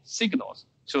high-level signals,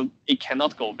 so it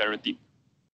cannot go very deep.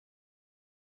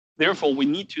 Therefore, we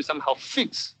need to somehow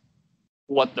fix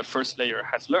what the first layer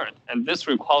has learned. And this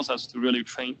requires us to really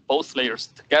train both layers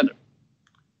together.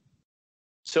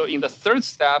 So in the third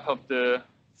step of the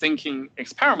thinking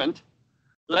experiment,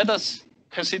 let us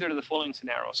consider the following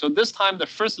scenario. So this time, the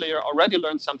first layer already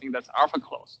learned something that's alpha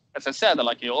close. As I said,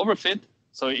 like it overfit,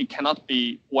 so it cannot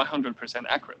be 100%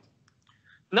 accurate.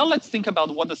 Now let's think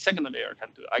about what the second layer can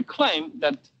do. I claim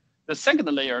that the second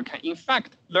layer can in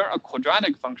fact learn a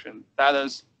quadratic function that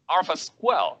is alpha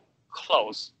square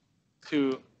close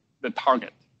to the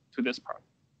target, to this part.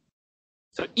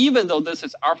 So even though this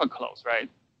is alpha close, right?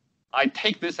 I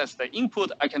take this as the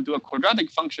input, I can do a quadratic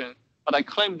function, but I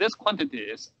claim this quantity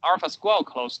is alpha square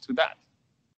close to that.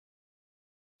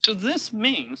 So this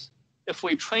means if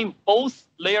we train both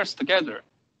layers together,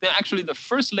 then actually the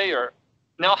first layer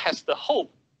now has the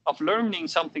hope of learning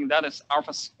something that is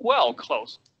alpha square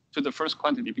close to the first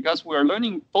quantity, because we're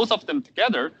learning both of them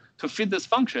together to fit this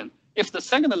function. If the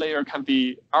second layer can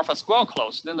be alpha square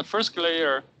close, then the first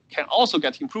layer can also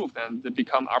get improved and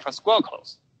become alpha square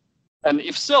close. And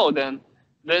if so, then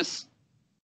this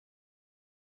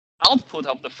output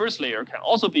of the first layer can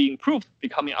also be improved,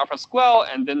 becoming alpha square,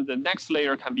 and then the next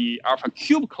layer can be alpha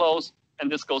cube close,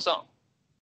 and this goes on.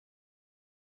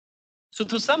 So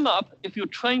to sum up, if you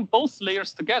train both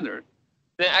layers together,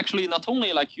 then actually not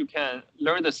only like you can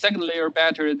learn the second layer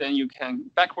better, then you can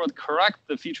backward correct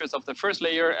the features of the first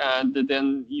layer, and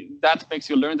then that makes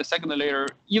you learn the second layer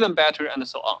even better, and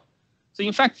so on. So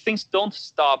in fact, things don't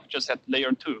stop just at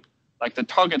layer 2. Like the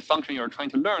target function you're trying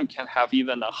to learn can have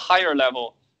even a higher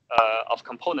level of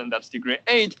component that's degree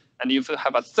 8. And if you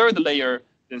have a third layer,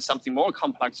 then something more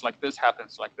complex like this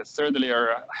happens. Like the third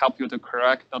layer help you to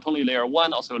correct not only layer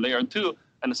 1, also layer 2,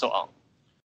 and so on.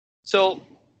 So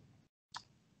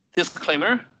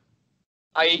disclaimer,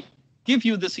 I give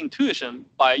you this intuition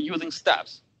by using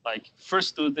steps, like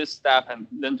first do this step and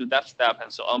then do that step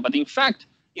and so on. But in fact,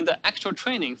 in the actual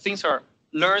training, things are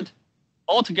learned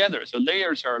all together. So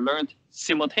layers are learned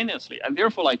simultaneously. And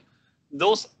therefore, like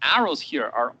those arrows here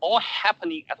are all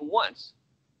happening at once.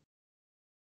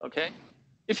 Okay?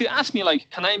 If you ask me, like,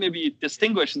 can I maybe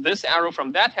distinguish this arrow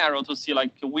from that arrow to see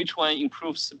like which one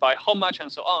improves by how much and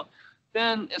so on,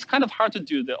 then it's kind of hard to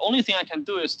do. The only thing I can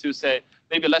do is to say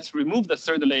maybe let's remove the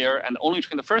third layer and only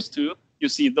train the first two. You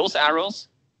see those arrows.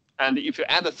 And if you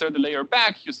add the third layer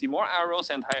back, you see more arrows.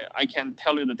 And I can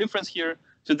tell you the difference here.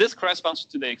 So this corresponds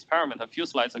to the experiment a few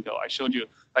slides ago. I showed you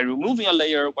by removing a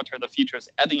layer, what are the features,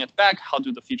 adding it back, how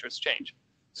do the features change?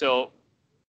 So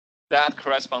that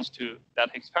corresponds to that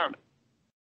experiment.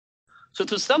 So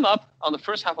to sum up on the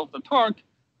first half of the talk,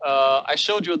 I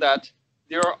showed you that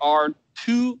there are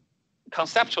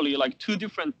conceptually two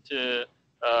different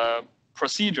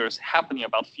procedures happening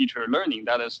about feature learning.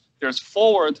 That is, there's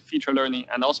forward feature learning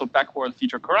and also backward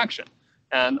feature correction.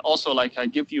 And also I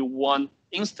give you one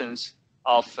instance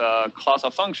of a class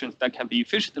of functions that can be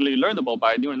efficiently learnable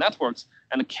by neural networks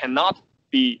and cannot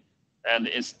be, and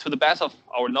is to the best of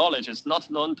our knowledge, is not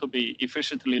known to be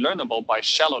efficiently learnable by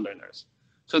shallow learners.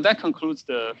 So that concludes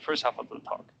the first half of the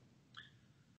talk.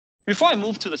 Before I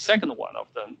move to the second one of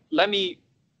them, let me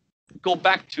go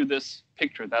back to this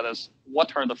picture. That is,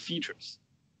 what are the features?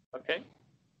 Okay.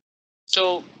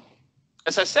 So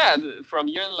as I said, from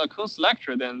Ian LeCun's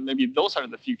lecture, then maybe those are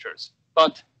the features.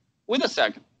 But wait a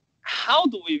second, how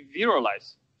do we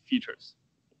visualize features?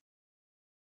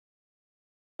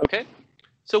 Okay.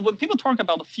 So when people talk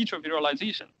about feature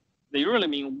visualization, they really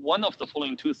mean one of the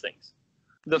following two things.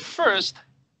 The first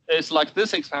is like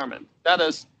this experiment. That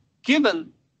is,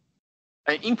 given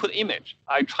an input image,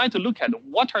 I try to look at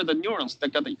what are the neurons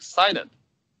that get excited.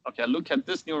 Okay, I look at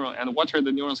this neuron and what are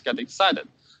the neurons get excited.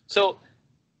 So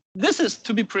this is,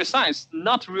 to be precise,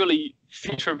 not really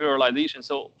feature visualization.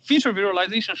 So feature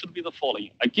visualization should be the following.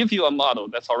 I give you a model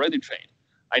that's already trained.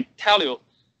 I tell you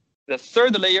the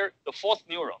third layer, the fourth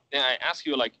neuron. Then I ask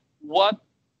you what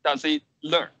does it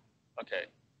learn? Okay.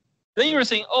 Then you're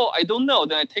saying, oh, I don't know.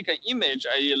 Then I take an image.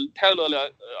 I tell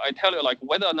you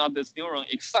whether or not this neuron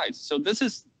excites. So this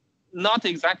is not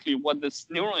exactly what this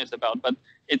neuron is about, but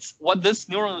it's what this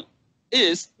neuron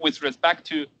is with respect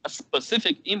to a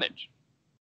specific image.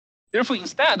 Therefore,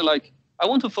 instead, I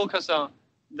want to focus on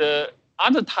the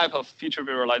other type of feature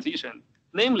visualization,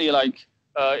 namely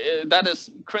that is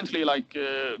currently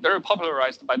very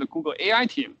popularized by the Google AI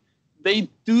team. They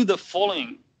do the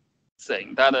following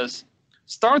thing. That is,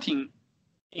 starting,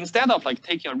 instead of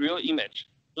taking a real image,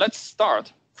 let's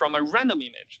start from a random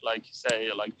image,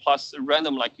 plus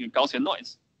random Gaussian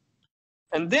noise.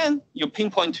 And then you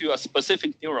pinpoint to a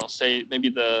specific neuron, say maybe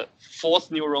the fourth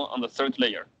neuron on the third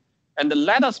layer. And then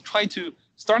let us try to,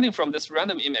 starting from this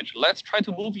random image, let's try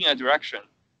to move in a direction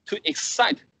to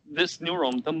excite this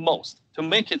neuron the most, to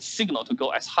make its signal to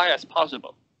go as high as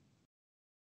possible.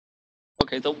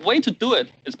 Okay, the way to do it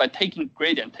is by taking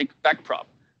gradient, take backprop,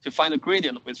 to find a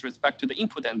gradient with respect to the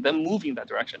input and then move in that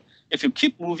direction. If you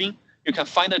keep moving, you can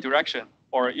find a direction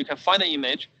or you can find an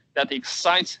image that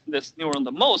excites this neuron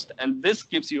the most, and this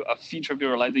gives you a feature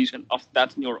visualization of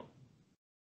that neuron.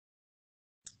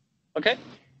 Okay,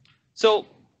 so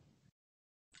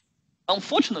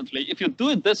unfortunately, if you do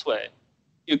it this way,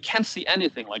 you can't see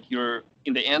anything. You're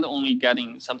in the end only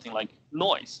getting something like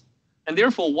noise. And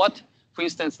therefore, what, for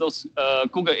instance, those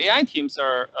Google AI teams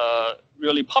are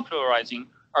really popularizing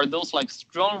are those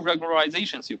strong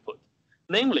regularizations you put.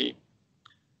 Namely,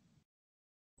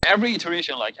 every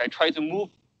iteration, I try to move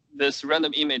this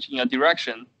random image in a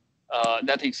direction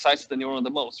that excites the neuron the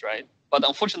most, right? But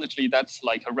unfortunately, that's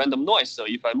a random noise. So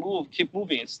if I keep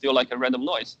moving, it's still a random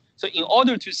noise. So in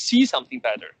order to see something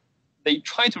better, they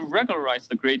try to regularize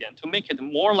the gradient to make it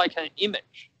more like an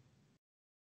image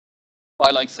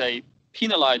by, say,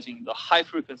 penalizing the high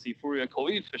frequency Fourier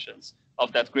coefficients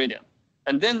of that gradient.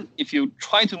 And then if you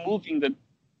try to move in the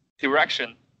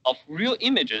direction of real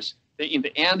images, then in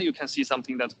the end, you can see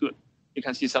something that's good. You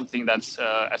can see something that's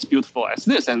as beautiful as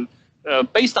this. And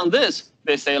based on this,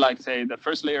 they say, say the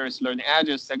first layer is learning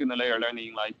edges, second layer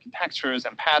learning textures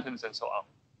and patterns and so on.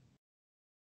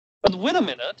 But wait a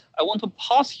minute, I want to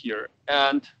pause here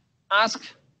and ask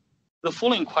the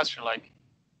following question,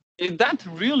 is that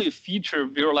really feature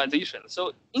visualization?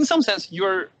 So in some sense,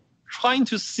 you're trying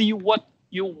to see what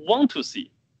you want to see,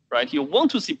 right? You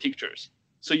want to see pictures.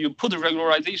 So you put a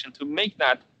regularization to make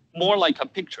that more like a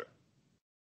picture.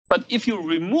 But if you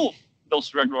remove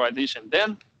those regularization,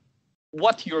 then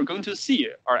what you're going to see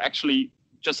are actually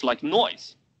just like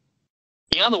noise.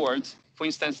 In other words, for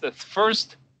instance, the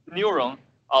first neuron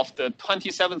of the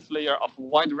 27th layer of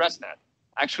wide ResNet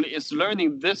actually is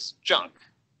learning this junk.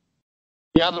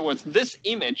 In other words, this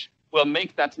image will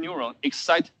make that neuron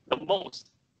excite the most.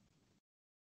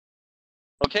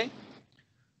 Okay?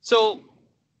 So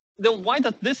then why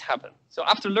does this happen? So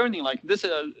after learning, this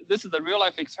is a real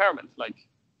life experiment.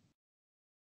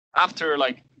 After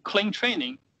clean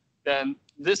training, then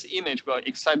this image will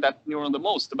excite that neuron the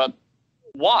most. But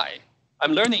why?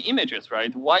 I'm learning images,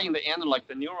 right? Why in the end, like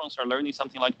the neurons are learning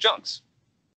something like chunks?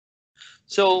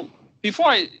 So before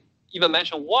I even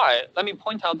mention why, let me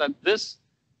point out that this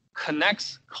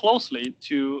connects closely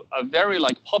to a very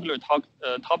like popular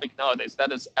topic nowadays,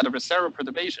 that is adversarial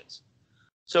perturbations.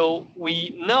 So we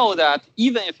know that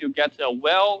even if you get a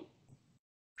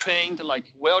well-trained,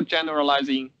 like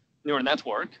well-generalizing neural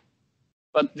network,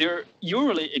 but there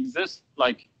usually exists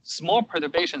like small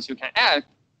perturbations you can add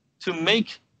to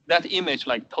make that image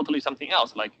like totally something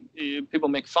else. Like people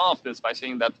make fun of this by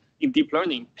saying that in deep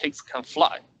learning, pigs can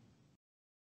fly.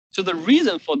 So the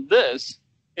reason for this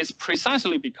is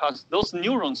precisely because those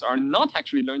neurons are not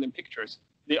actually learning pictures.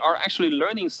 They are actually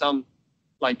learning some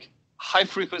like high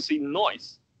frequency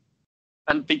noise.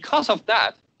 And because of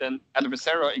that, then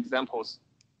adversarial examples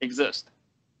exist.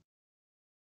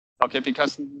 Okay,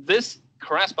 because this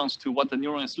corresponds to what the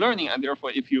neuron is learning, and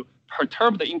therefore if you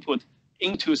perturb the input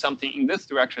into something in this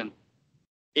direction,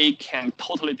 it can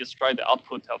totally destroy the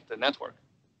output of the network.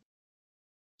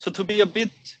 So to be a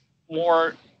bit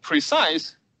more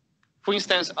precise, for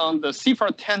instance, on the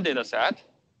CIFAR-10 dataset,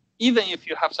 even if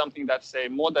you have something that's say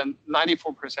more than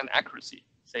 94% accuracy,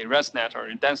 say ResNet or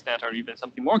DenseNet or even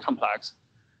something more complex,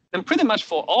 then pretty much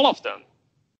for all of them,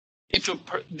 if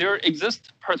there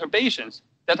exist perturbations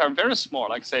that are very small,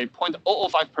 like say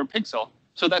 0.005 per pixel,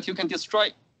 so that you can destroy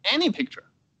any picture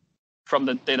from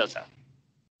the dataset.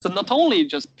 So not only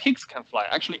just pigs can fly,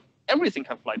 actually everything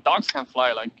can fly. Dogs can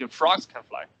fly, like frogs can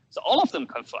fly. So all of them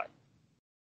can fly.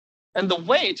 And the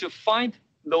way to find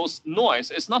those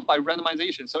noise is not by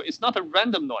randomization. So it's not a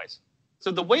random noise.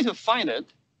 So the way to find it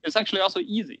is actually also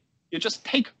easy. You just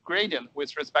take gradient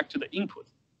with respect to the input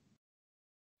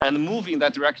and move in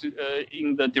that direction,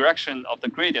 in the direction of the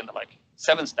gradient, like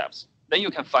 7 steps. Then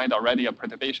you can find already a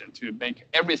perturbation to make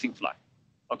everything fly.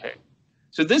 Okay.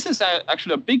 So this is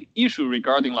actually a big issue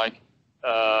regarding like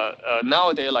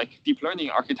nowadays like deep learning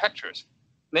architectures.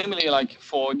 Namely, like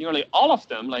for nearly all of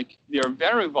them, like they are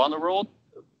very vulnerable.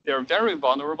 They are very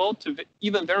vulnerable to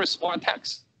even very small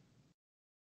attacks.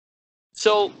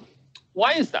 So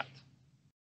why is that?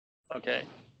 Okay,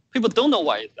 people don't know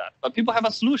why is that, but people have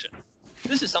a solution.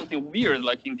 This is something weird,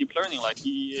 like in deep learning, like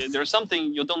there's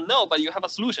something you don't know, but you have a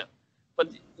solution. But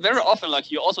very often,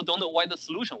 like you also don't know why the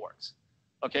solution works.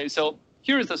 Okay, so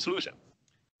here is the solution.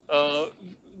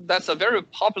 That's a very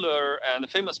popular and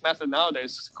famous method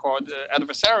nowadays called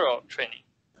adversarial training.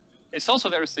 It's also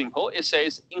very simple. It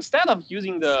says instead of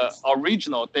using the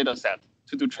original data set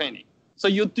to do training, so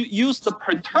you use the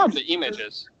perturbed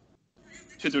images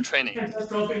to do training. Just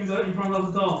dropping the in front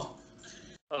of the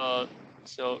door.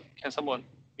 So can someone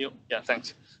mute? Yeah,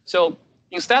 thanks. So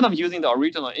instead of using the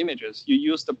original images, you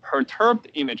use the perturbed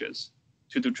images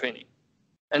to do training.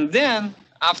 And then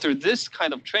after this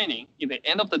kind of training, in the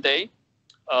end of the day,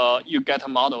 you get a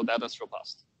model that is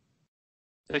robust.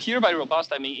 So here by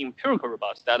robust, I mean empirical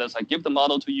robust. That is, I give the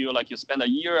model to you, like you spend a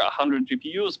year, 100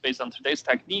 GPUs based on today's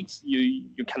techniques,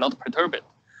 you cannot perturb it.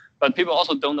 But people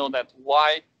also don't know that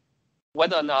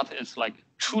whether or not it's like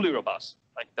truly robust,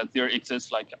 like that there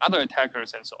exists like other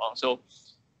attackers and so on. So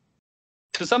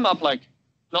to sum up, like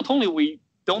not only we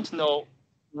don't know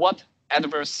why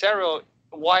adversarial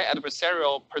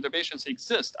perturbations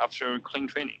exist after clean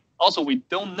training, also we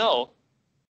don't know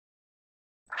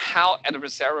how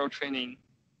adversarial training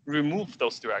remove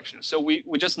those directions. So we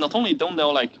just not only don't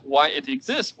know like why it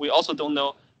exists, we also don't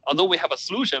know, although we have a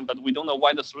solution, but we don't know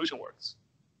why the solution works.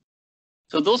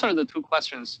 So those are the two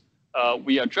questions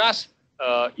we address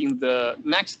in the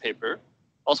next paper,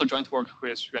 also joint work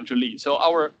with Yuanzhi Li. So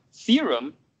our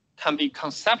theorem can be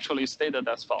conceptually stated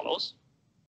as follows.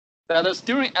 That is,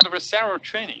 during adversarial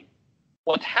training,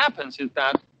 what happens is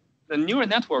that the neural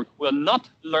network will not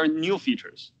learn new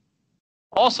features.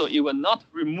 Also, it will not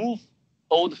remove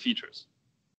old features.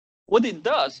 What it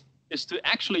does is to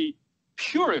actually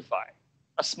purify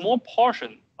a small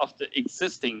portion of the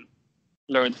existing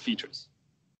learned features.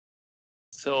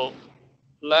 So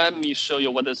let me show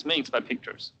you what this means by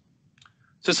pictures.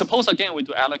 So suppose, again, we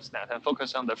do AlexNet and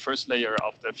focus on the first layer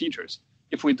of the features.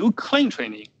 If we do clean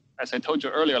training, as I told you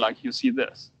earlier, like you see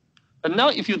this. But now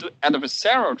if you do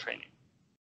adversarial training,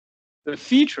 the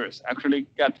features actually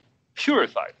get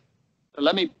purified. So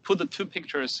let me put the two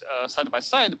pictures side by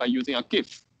side by using a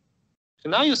GIF. So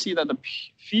now you see that the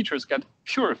features get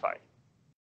purified.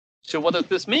 So what does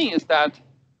this mean is that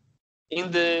in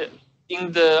the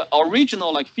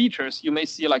original like features, you may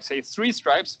see like say 3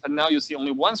 stripes, but now you see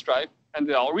only 1 stripe. And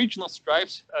the original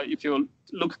stripes, if you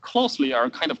look closely, are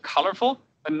kind of colorful,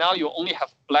 but now you only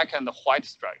have black and white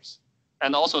stripes.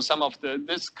 And also some of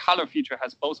this color feature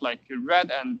has both like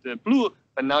red and blue,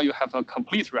 but now you have a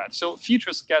complete red. So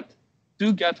features get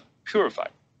do get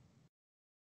purified.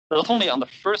 Not only on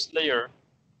the first layer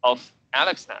of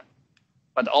AlexNet,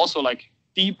 but also like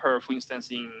deeper, for instance,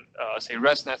 in say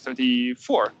ResNet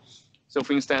 34. So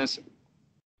for instance,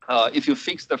 if you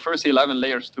fix the first 11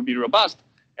 layers to be robust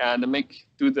and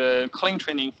do the clean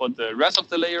training for the rest of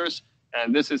the layers,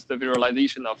 and this is the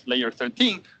visualization of layer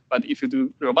 13, but if you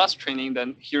do robust training,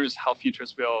 then here's how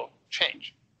features will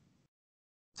change.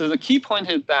 So the key point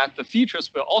is that the features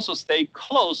will also stay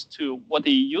close to what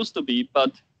they used to be,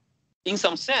 but in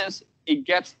some sense, it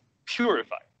gets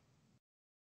purified.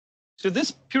 So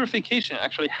this purification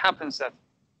actually happens at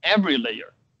every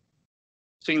layer.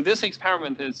 So in this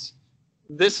experiment,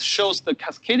 this shows the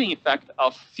cascading effect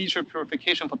of feature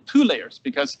purification for 2 layers,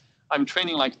 because I'm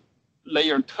training like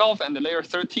layer 12 and the layer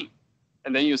 13.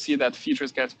 And then you see that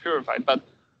features get purified. But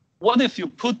what if you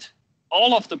put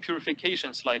all of the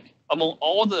purifications like among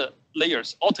all the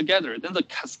layers all together? Then the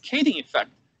cascading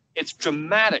effect, it's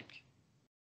dramatic.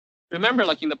 Remember,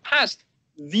 like in the past,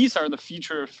 these are the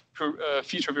feature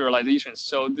visualizations.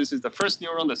 So this is the first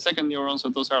neuron, the second neuron. So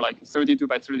those are like 32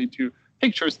 by 32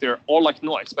 pictures. They're all like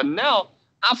noise. But now,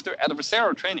 after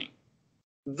adversarial training,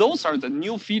 those are the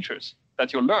new features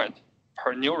that you learned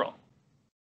per neuron.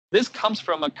 This comes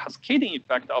from a cascading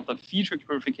effect of the feature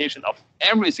purification of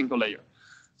every single layer.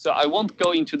 So I won't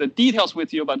go into the details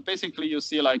with you, but basically you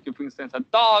see like, for instance, a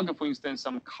dog, for instance,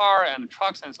 some car and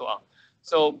trucks and so on.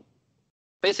 So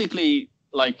basically,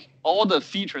 like all the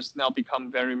features now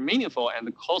become very meaningful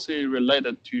and closely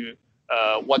related to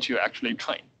what you actually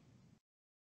train.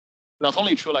 Not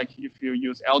only true, like if you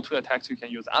use L2 attacks, you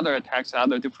can use other attacks,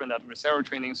 other different adversarial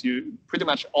trainings, you pretty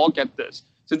much all get this.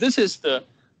 So this is the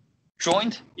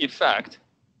joint effect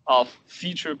of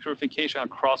feature purification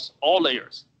across all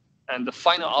layers. And the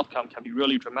final outcome can be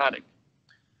really dramatic.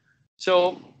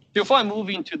 So before I move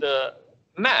into the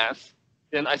math,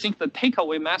 then I think the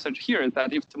takeaway message here is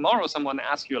that if tomorrow someone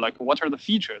asks you, like, what are the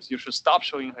features, you should stop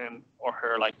showing him or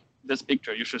her, like, this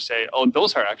picture. You should say, oh,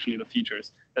 those are actually the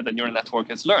features that the neural network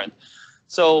has learned.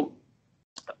 So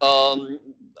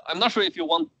I'm not sure if you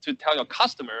want to tell your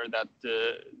customer that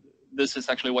this is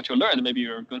actually what you learned. Maybe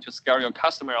you're going to scare your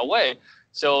customer away.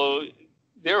 So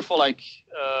therefore, like,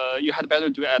 you had better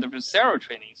do adversarial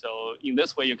training. So in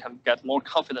this way, you can get more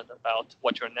confident about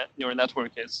what your neural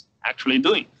network is actually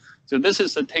doing. So this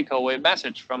is the takeaway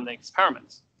message from the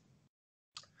experiments.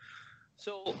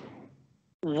 So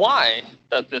why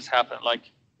does this happen?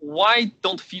 Like, why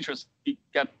don't features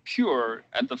get pure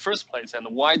at the first place, and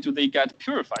why do they get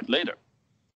purified later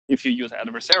if you use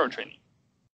adversarial training?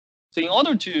 So in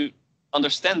order to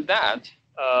understand that,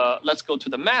 let's go to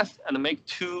the math and make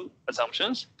 2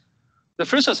 assumptions. The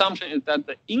first assumption is that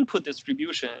the input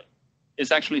distribution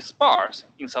is actually sparse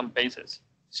in some bases.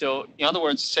 So in other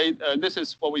words, say this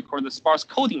is what we call the sparse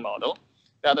coding model.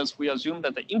 That is, we assume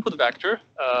that the input vector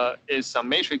is some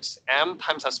matrix M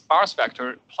times a sparse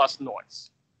vector plus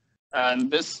noise.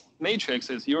 And this matrix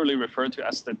is usually referred to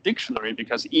as the dictionary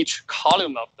because each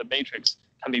column of the matrix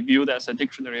can be viewed as a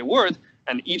dictionary word,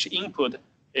 and each input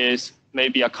is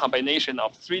maybe a combination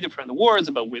of 3 different words,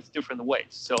 but with different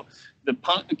weights. So the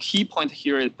key point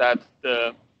here is that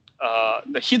the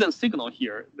hidden signal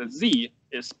here, the Z,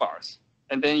 is sparse,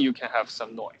 and then you can have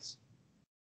some noise.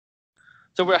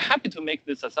 So we're happy to make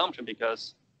this assumption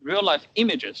because real-life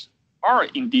images are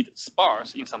indeed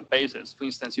sparse in some bases. For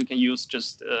instance, you can use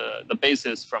just the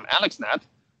basis from AlexNet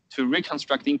to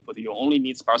reconstruct input. You only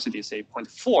need sparsity, say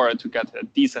 0.4, to get a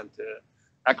decent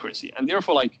accuracy. And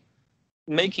therefore, like,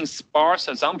 making sparse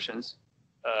assumptions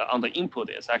on the input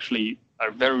is actually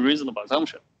a very reasonable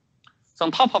assumption. So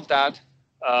on top of that,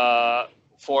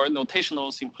 for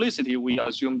notational simplicity, we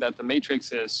assume that the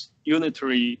matrix is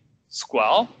unitary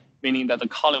square, meaning that the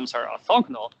columns are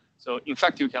orthogonal. So in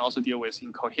fact, you can also deal with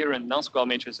incoherent non-square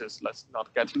matrices. Let's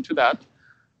not get into that.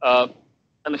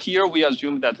 And here we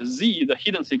assume that Z, the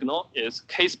hidden signal, is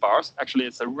k-sparse. Actually,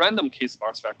 it's a random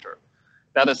k-sparse vector.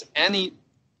 That is any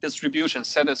distribution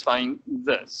satisfying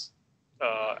this,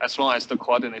 as long as the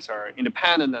coordinates are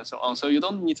independent and so on. So you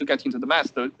don't need to get into the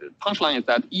math. The punchline is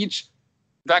that each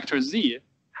vector Z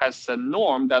has a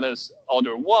norm that is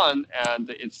order 1,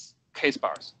 and it's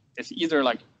k-sparse. It's either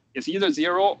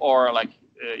 0 or like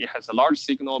it has a large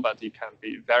signal, but it can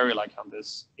be vary like on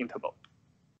this interval.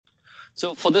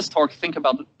 So for this talk, think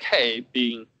about k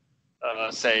being,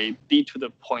 say, d to the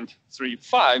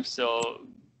 0.35, so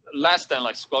less than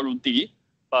like square root d,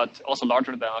 but also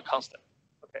larger than a constant.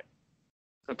 Okay,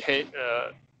 so k,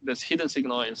 this hidden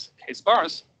signal is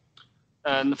k-sparse.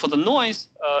 And for the noise,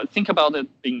 think about it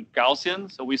being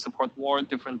Gaussian. So we support more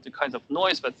different kinds of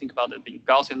noise, but think about it being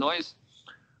Gaussian noise.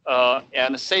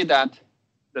 And say that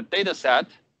the data set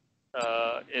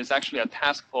is actually a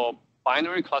task for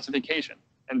binary classification.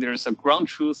 And there's a ground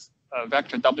truth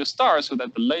vector W star so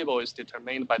that the label is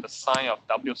determined by the sign of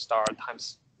W star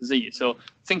times Z. So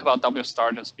think about W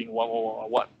star just being 1, 1,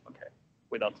 1, 1, okay,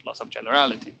 without loss of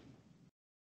generality.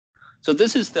 So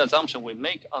this is the assumption we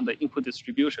make on the input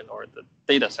distribution or the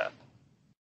data set.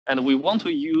 And we want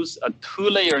to use a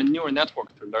 2-layer neural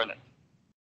network to learn it.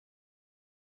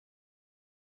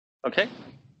 Okay?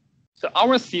 So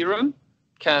our theorem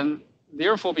can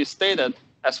therefore be stated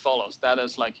as follows. That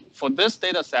is, like, for this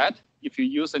data set, if you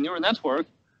use a neural network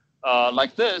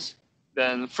like this,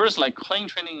 then first, like, claim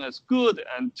training is good,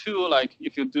 and two, like,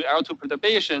 if you do L2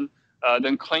 perturbation,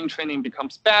 then claim training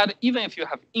becomes bad, even if you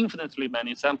have infinitely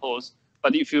many samples.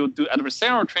 But if you do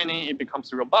adversarial training, it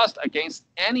becomes robust against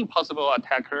any possible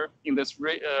attacker in this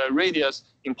radius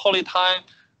in polytime,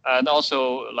 and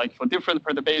also, like, for different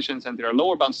perturbations, and there are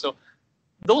lower bounds. So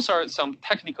those are some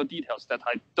technical details that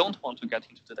I don't want to get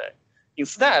into today.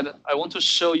 Instead, I want to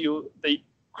show you the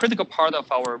critical part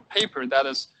of our paper. That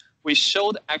is, we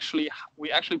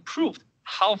actually proved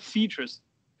how features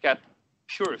get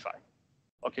purified.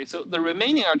 Okay, so the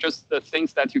remaining are just the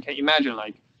things that you can imagine,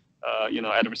 like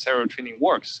adversarial training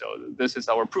works. So this is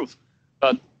our proof.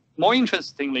 But more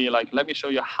interestingly, like, let me show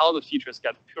you how the features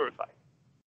get purified.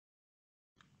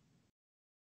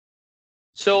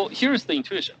 So here's the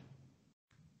intuition.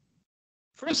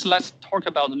 First, let's talk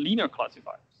about linear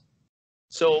classifiers.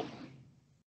 So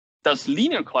does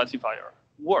linear classifier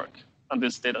work on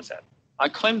this data set? I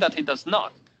claim that it does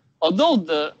not. Although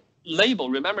the label,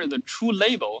 remember the true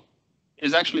label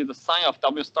is actually the sign of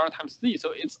W star times Z,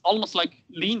 so it's almost like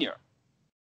linear.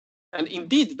 And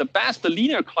indeed, the best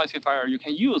linear classifier you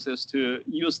can use is to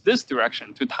use this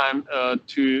direction to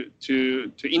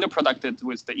interproduct it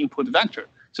with the input vector.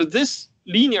 So this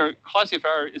linear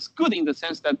classifier is good in the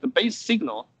sense that the base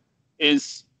signal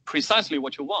is precisely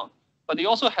what you want, but it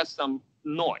also has some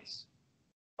noise,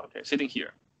 okay, sitting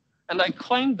here. And I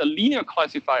claim the linear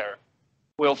classifier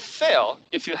will fail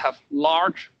if you have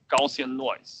large Gaussian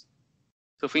noise.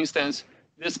 So for instance,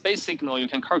 this base signal, you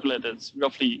can calculate it's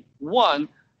roughly 1,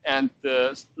 and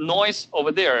the noise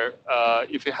over there,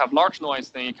 if you have large noise,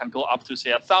 then it can go up to,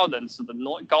 say, 1,000. So the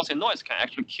Gaussian noise can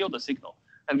actually kill the signal.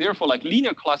 And therefore, like,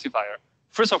 linear classifier,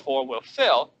 first of all, will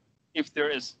fail if there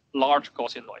is large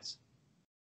Gaussian noise.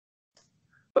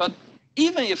 But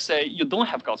even if, say, you don't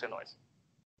have Gaussian noise,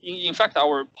 in fact,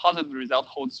 our positive result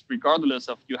holds regardless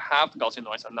of you have Gaussian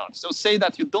noise or not. So say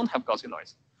that you don't have Gaussian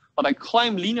noise. But I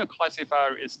claim linear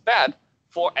classifier is bad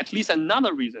for at least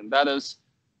another reason. That is,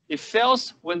 it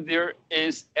fails when there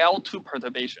is L2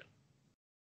 perturbation.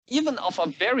 Even of a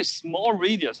very small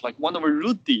radius, like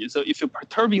 1/√d. So if you're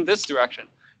perturbing this direction,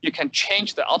 you can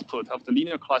change the output of the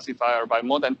linear classifier by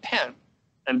more than 10.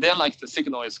 And then, like, the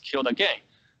signal is killed again.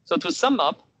 So to sum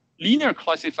up, linear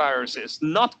classifiers is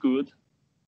not good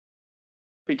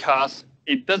because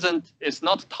it's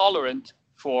not tolerant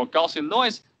for Gaussian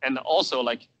noise, and also,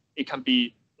 like, it can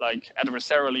be, like,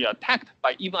 adversarially attacked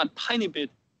by even a tiny bit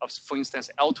of, for instance,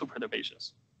 L2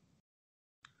 perturbations.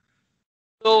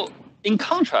 So in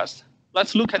contrast,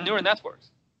 let's look at neural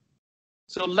networks.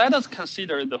 So let us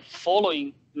consider the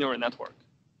following neural network.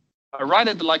 I write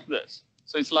it like this.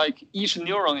 So it's like each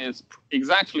neuron is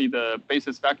exactly the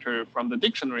basis vector from the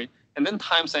dictionary, and then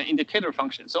times an indicator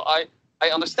function. So I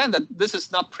understand that this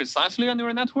is not precisely a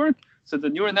neural network. So the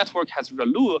neural network has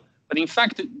ReLU, but in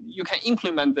fact, you can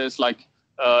implement this, like,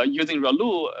 using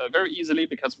ReLU very easily,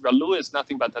 because ReLU is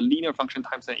nothing but a linear function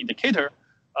times an indicator.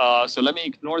 So let me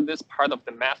ignore this part of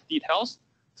the math details.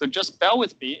 So just bear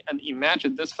with me and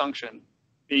imagine this function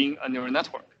being a neural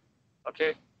network.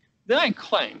 Okay, then I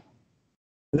claim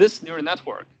this neural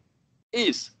network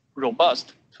is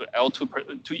robust to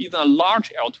to even a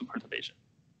large L2 perturbation.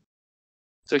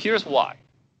 So here's why.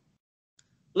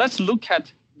 Let's look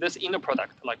at this inner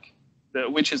product, like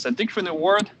which is a dictionary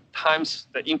word times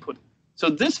the input. So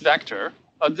this vector,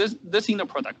 this inner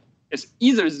product, is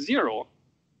either 0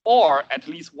 or at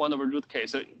least 1/√k.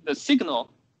 So the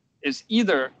signal is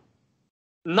either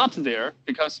not there,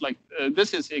 because, like,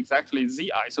 this is exactly zi.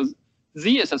 So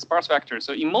z is a sparse vector.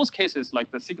 So in most cases,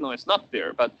 like, the signal is not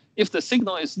there. But if the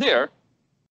signal is there,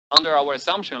 under our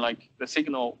assumption, like, the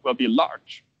signal will be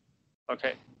large.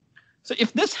 Okay. So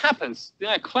if this happens, then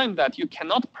I claim that you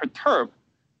cannot perturb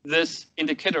this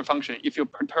indicator function if you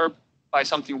perturb by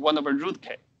something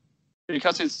 1/√k,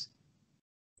 because it's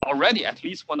already at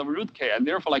least 1/√k, and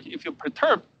therefore, like, if you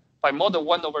perturb by more than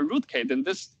 1/√k, then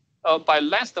this by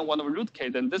less than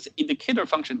 1/√k, then this indicator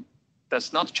function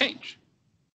does not change.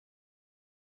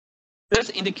 This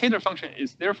indicator function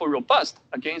is therefore robust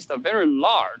against a very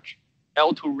large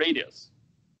L2 radius.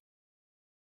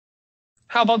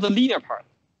 How about the linear part?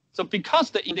 So because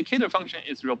the indicator function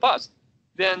is robust,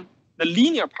 then the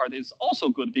linear part is also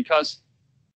good because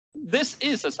this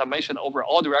is a summation over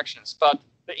all directions, but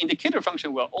the indicator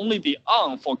function will only be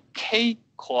on for k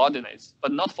coordinates,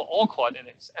 but not for all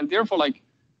coordinates. And therefore, like,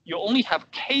 you only have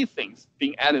k things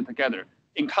being added together,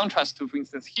 in contrast to, for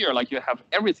instance, here, like you have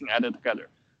everything added together.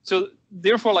 So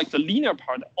therefore, like the linear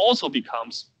part also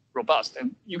becomes robust.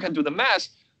 And you can do the math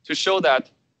to show that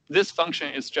this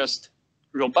function is just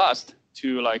robust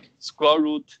to like square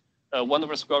root 1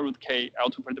 over square root k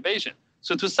L2 perturbation.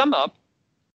 So to sum up,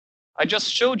 I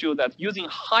just showed you that using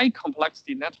high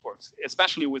complexity networks,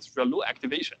 especially with ReLU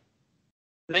activation,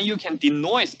 then you can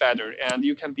denoise better and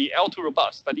you can be L2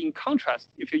 robust. But in contrast,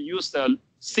 if you use a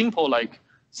simple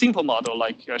model,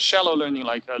 like a shallow learning,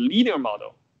 like a linear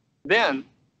model, then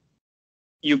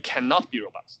you cannot be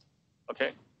robust,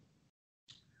 okay?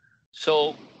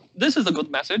 So this is a good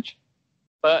message,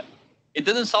 but it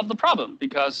didn't solve the problem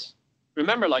because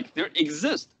remember, like there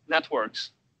exist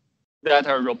networks that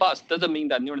are robust. Doesn't mean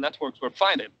that neural networks will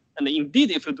find it. And indeed,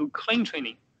 if you do clean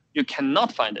training, you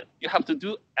cannot find it. You have to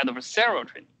do adversarial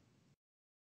training.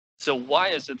 So why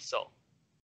is it so?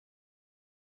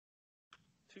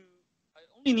 I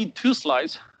only need 2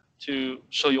 slides to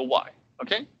show you why,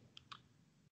 okay?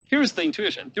 Here's the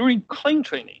intuition. During clean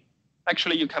training,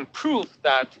 actually you can prove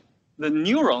that the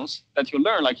neurons that you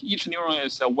learn, like each neuron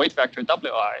is a weight vector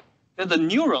Wi, then the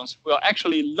neurons will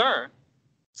actually learn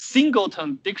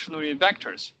singleton dictionary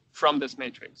vectors from this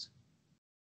matrix.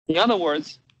 In other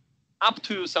words, up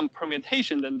to some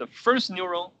permutation, then the first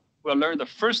neuron will learn the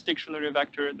first dictionary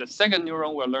vector, the second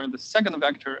neuron will learn the second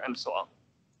vector, and so on.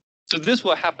 So this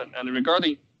will happen. And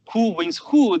regarding who wins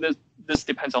who, this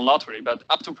depends on lottery, but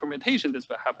up to permutation, this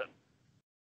will happen.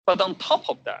 But on top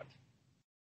of that,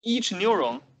 each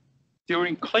neuron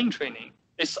during clean training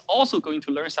is also going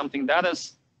to learn something that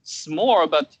is small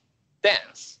but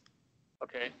dense.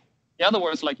 Okay. In other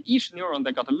words, like each neuron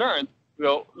that got learned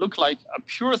will look like a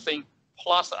pure thing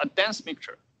plus a dense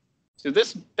mixture. So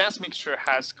this dense mixture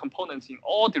has components in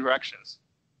all directions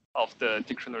of the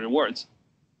dictionary words.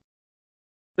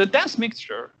 The dense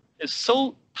mixture is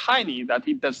so tiny that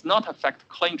it does not affect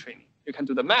clean training. You can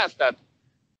do the math that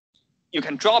you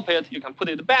can drop it, you can put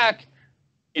it back.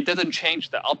 It doesn't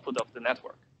change the output of the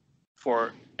network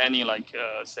for any like,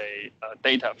 say,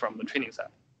 data from the training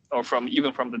set or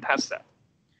even from the test set.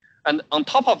 And on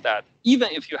top of that, even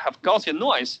if you have Gaussian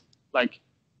noise, like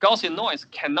Gaussian noise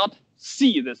cannot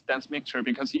see this dense mixture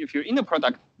because if you're in the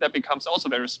product, that becomes also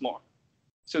very small.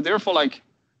 So therefore, like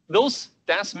those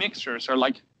dense mixtures are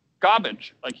like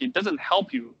garbage. Like it doesn't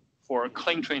help you for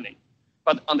clean training.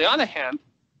 But on the other hand,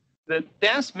 the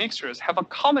dense mixtures have a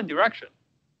common direction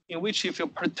in which if you're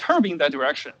perturbing that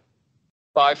direction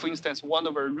by, for instance, 1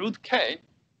 over root k,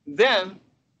 then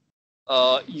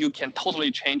you can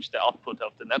totally change the output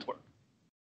of the network.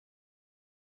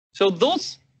 So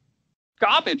those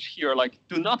garbage here like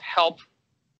do not help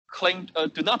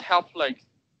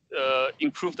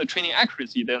improve the training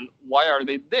accuracy. Then why are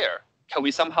they there? Can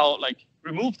we somehow like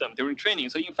remove them during training?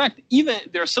 So in fact, even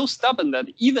they're so stubborn that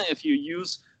even if you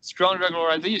use strong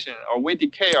regularization or weight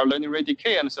decay or learning rate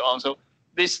decay and so on, so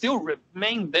they still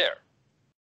remain there.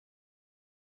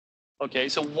 Okay,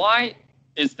 so why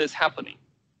is this happening?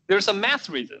 There's a math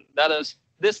reason. That is,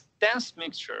 this dense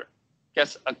mixture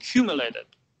gets accumulated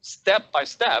step by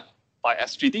step by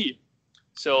SGD.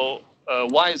 So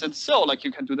why is it so? Like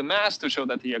you can do the math to show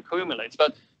that it accumulates.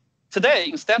 But today,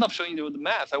 instead of showing you the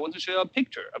math, I want to show you a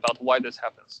picture about why this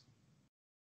happens.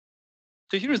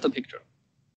 So here's the picture.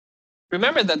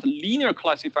 Remember that linear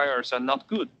classifiers are not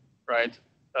good, right?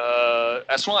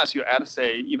 As long as you add,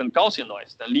 say, even Gaussian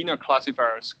noise, then linear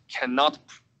classifiers cannot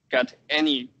get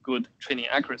any good training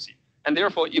accuracy. And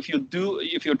therefore, if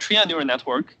you train a neural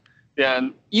network,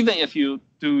 then even if you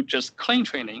do just clean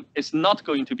training, it's not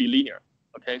going to be linear,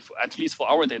 okay? At least for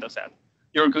our data set.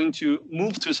 You're going to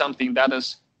move to something that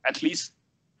is at least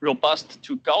robust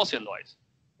to Gaussian noise,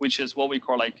 which is what we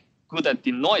call like good at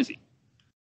denoising.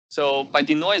 So by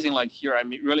denoising, like here, I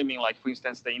really mean like, for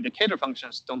instance, the indicator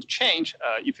functions don't change.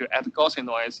 If you add Gaussian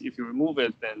noise, if you remove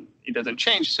it, then it doesn't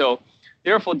change. So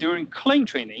therefore, during clean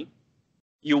training,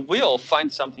 you will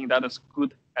find something that is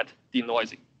good at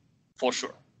denoising, for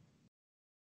sure.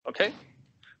 Okay?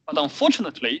 But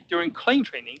unfortunately, during clean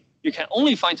training, you can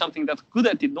only find something that's good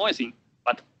at denoising,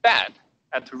 but bad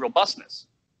at robustness.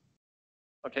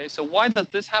 Okay, so why does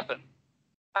this happen?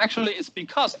 Actually, it's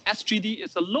because SGD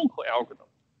is a local algorithm.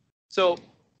 So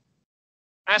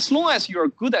as long as you're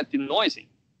good at denoising,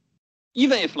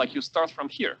 even if like you start from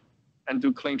here and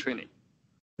do clean training,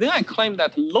 then I claim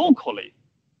that locally,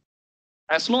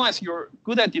 as long as you're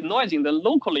good at denoising, then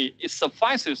locally it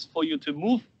suffices for you to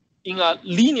move in a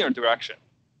linear direction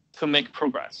to make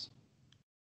progress.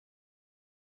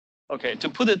 Okay, to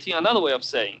put it in another way of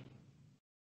saying,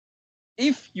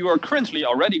 if you are currently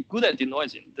already good at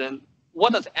denoising, then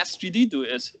what does SGD do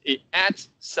is it adds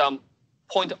some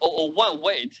 0.001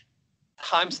 weight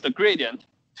times the gradient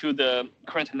to the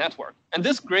current network, and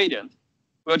this gradient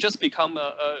will just become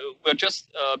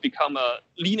a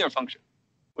linear function,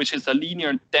 which is a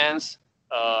linear dense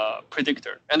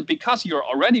predictor. And because you're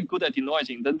already good at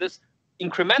denoising, then this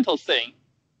incremental thing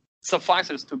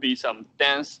suffices to be some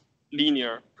dense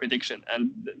linear prediction,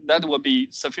 and that will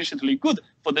be sufficiently good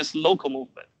for this local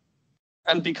movement.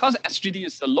 And because SGD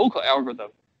is a local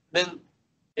algorithm, then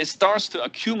it starts to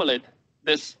accumulate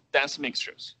these dense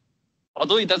mixtures.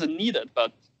 Although it doesn't need it,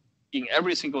 but in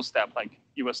every single step, like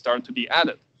it will start to be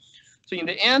added. So in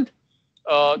the end,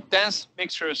 dense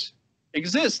mixtures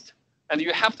exist, and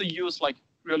you have to use like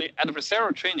really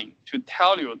adversarial training to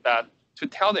tell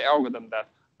the algorithm that,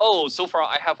 oh, so far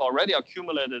I have already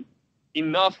accumulated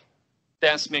enough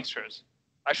dense mixtures.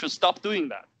 I should stop doing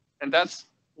that. And that's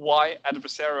why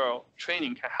adversarial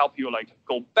training can help you like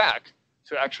go back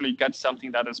to actually get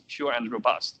something that is pure and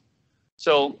robust.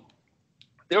 So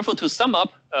therefore, to sum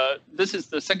up, this is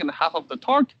the second half of the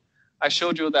talk. I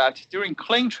showed you that during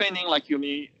claim training, like you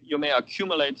may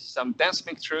accumulate some dense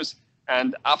mixtures,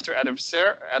 and after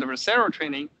adversarial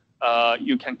training,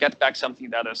 you can get back something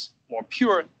that is more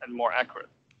pure and more accurate.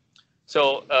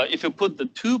 So if you put the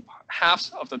two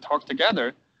halves of the talk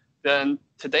together, then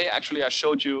today actually I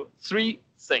showed you three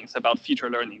things about feature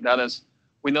learning. That is,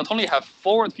 we not only have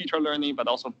forward feature learning, but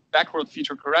also backward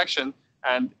feature correction.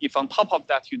 And if on top of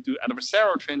that you do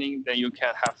adversarial training, then you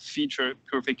can have feature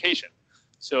purification.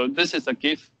 So this is a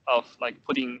gift of like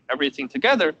putting everything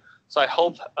together. So I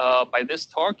hope by this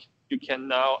talk, you can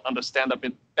now understand a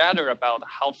bit better about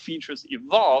how features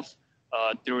evolve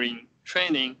during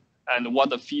training and what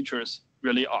the features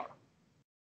really are.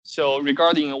 So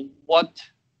regarding what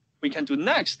we can do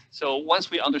next, so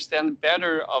once we understand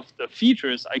better of the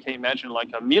features, I can imagine like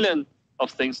a million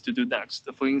of things to do next.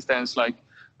 For instance, like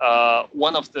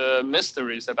one of the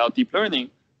mysteries about deep learning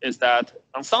is that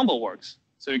ensemble works.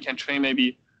 So you can train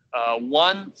maybe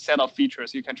one set of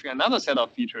features, you can train another set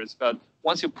of features, but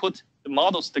once you put the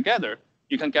models together,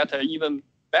 you can get an even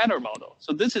better model.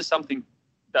 So this is something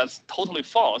that's totally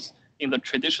false in the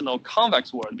traditional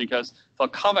convex world, because for a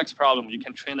convex problem, you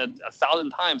can train it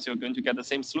 1,000 times, you're going to get the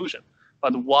same solution.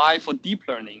 But why for deep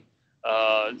learning,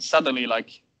 suddenly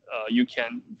like you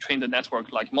can train the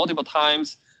network like multiple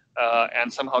times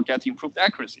and somehow get improved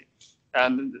accuracy?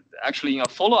 And actually in a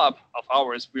follow-up of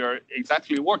ours, we are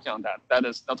exactly working on that. That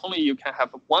is, not only you can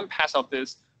have one pass of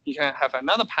this, you can have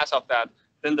another pass of that,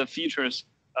 then the features,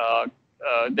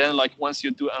 then like once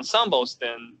you do ensembles,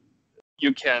 then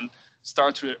you can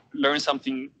start to learn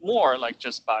something more, like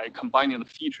just by combining the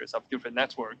features of different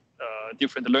network,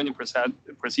 different learning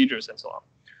procedures and so on.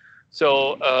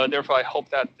 So therefore, I hope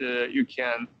that you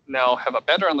can now have a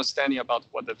better understanding about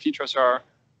what the features are.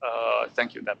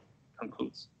 Thank you. That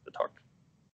concludes the talk.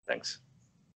 Thanks.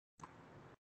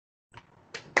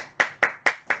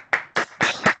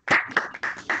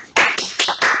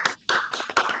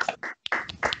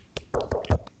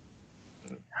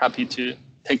 Happy to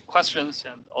take questions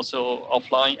and also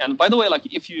offline. And by the way,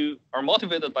 like if you are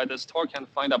motivated by this talk and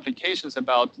find applications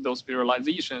about those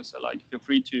visualizations, like feel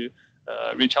free to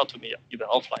reach out to me even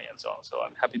offline and so on. So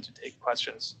I'm happy to take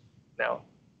questions now.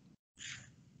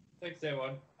 Thanks,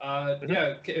 everyone.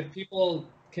 Yeah, if people,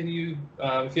 can you,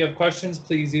 if you have questions,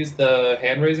 please use the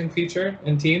hand raising feature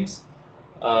in Teams.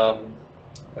 And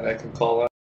I can call on.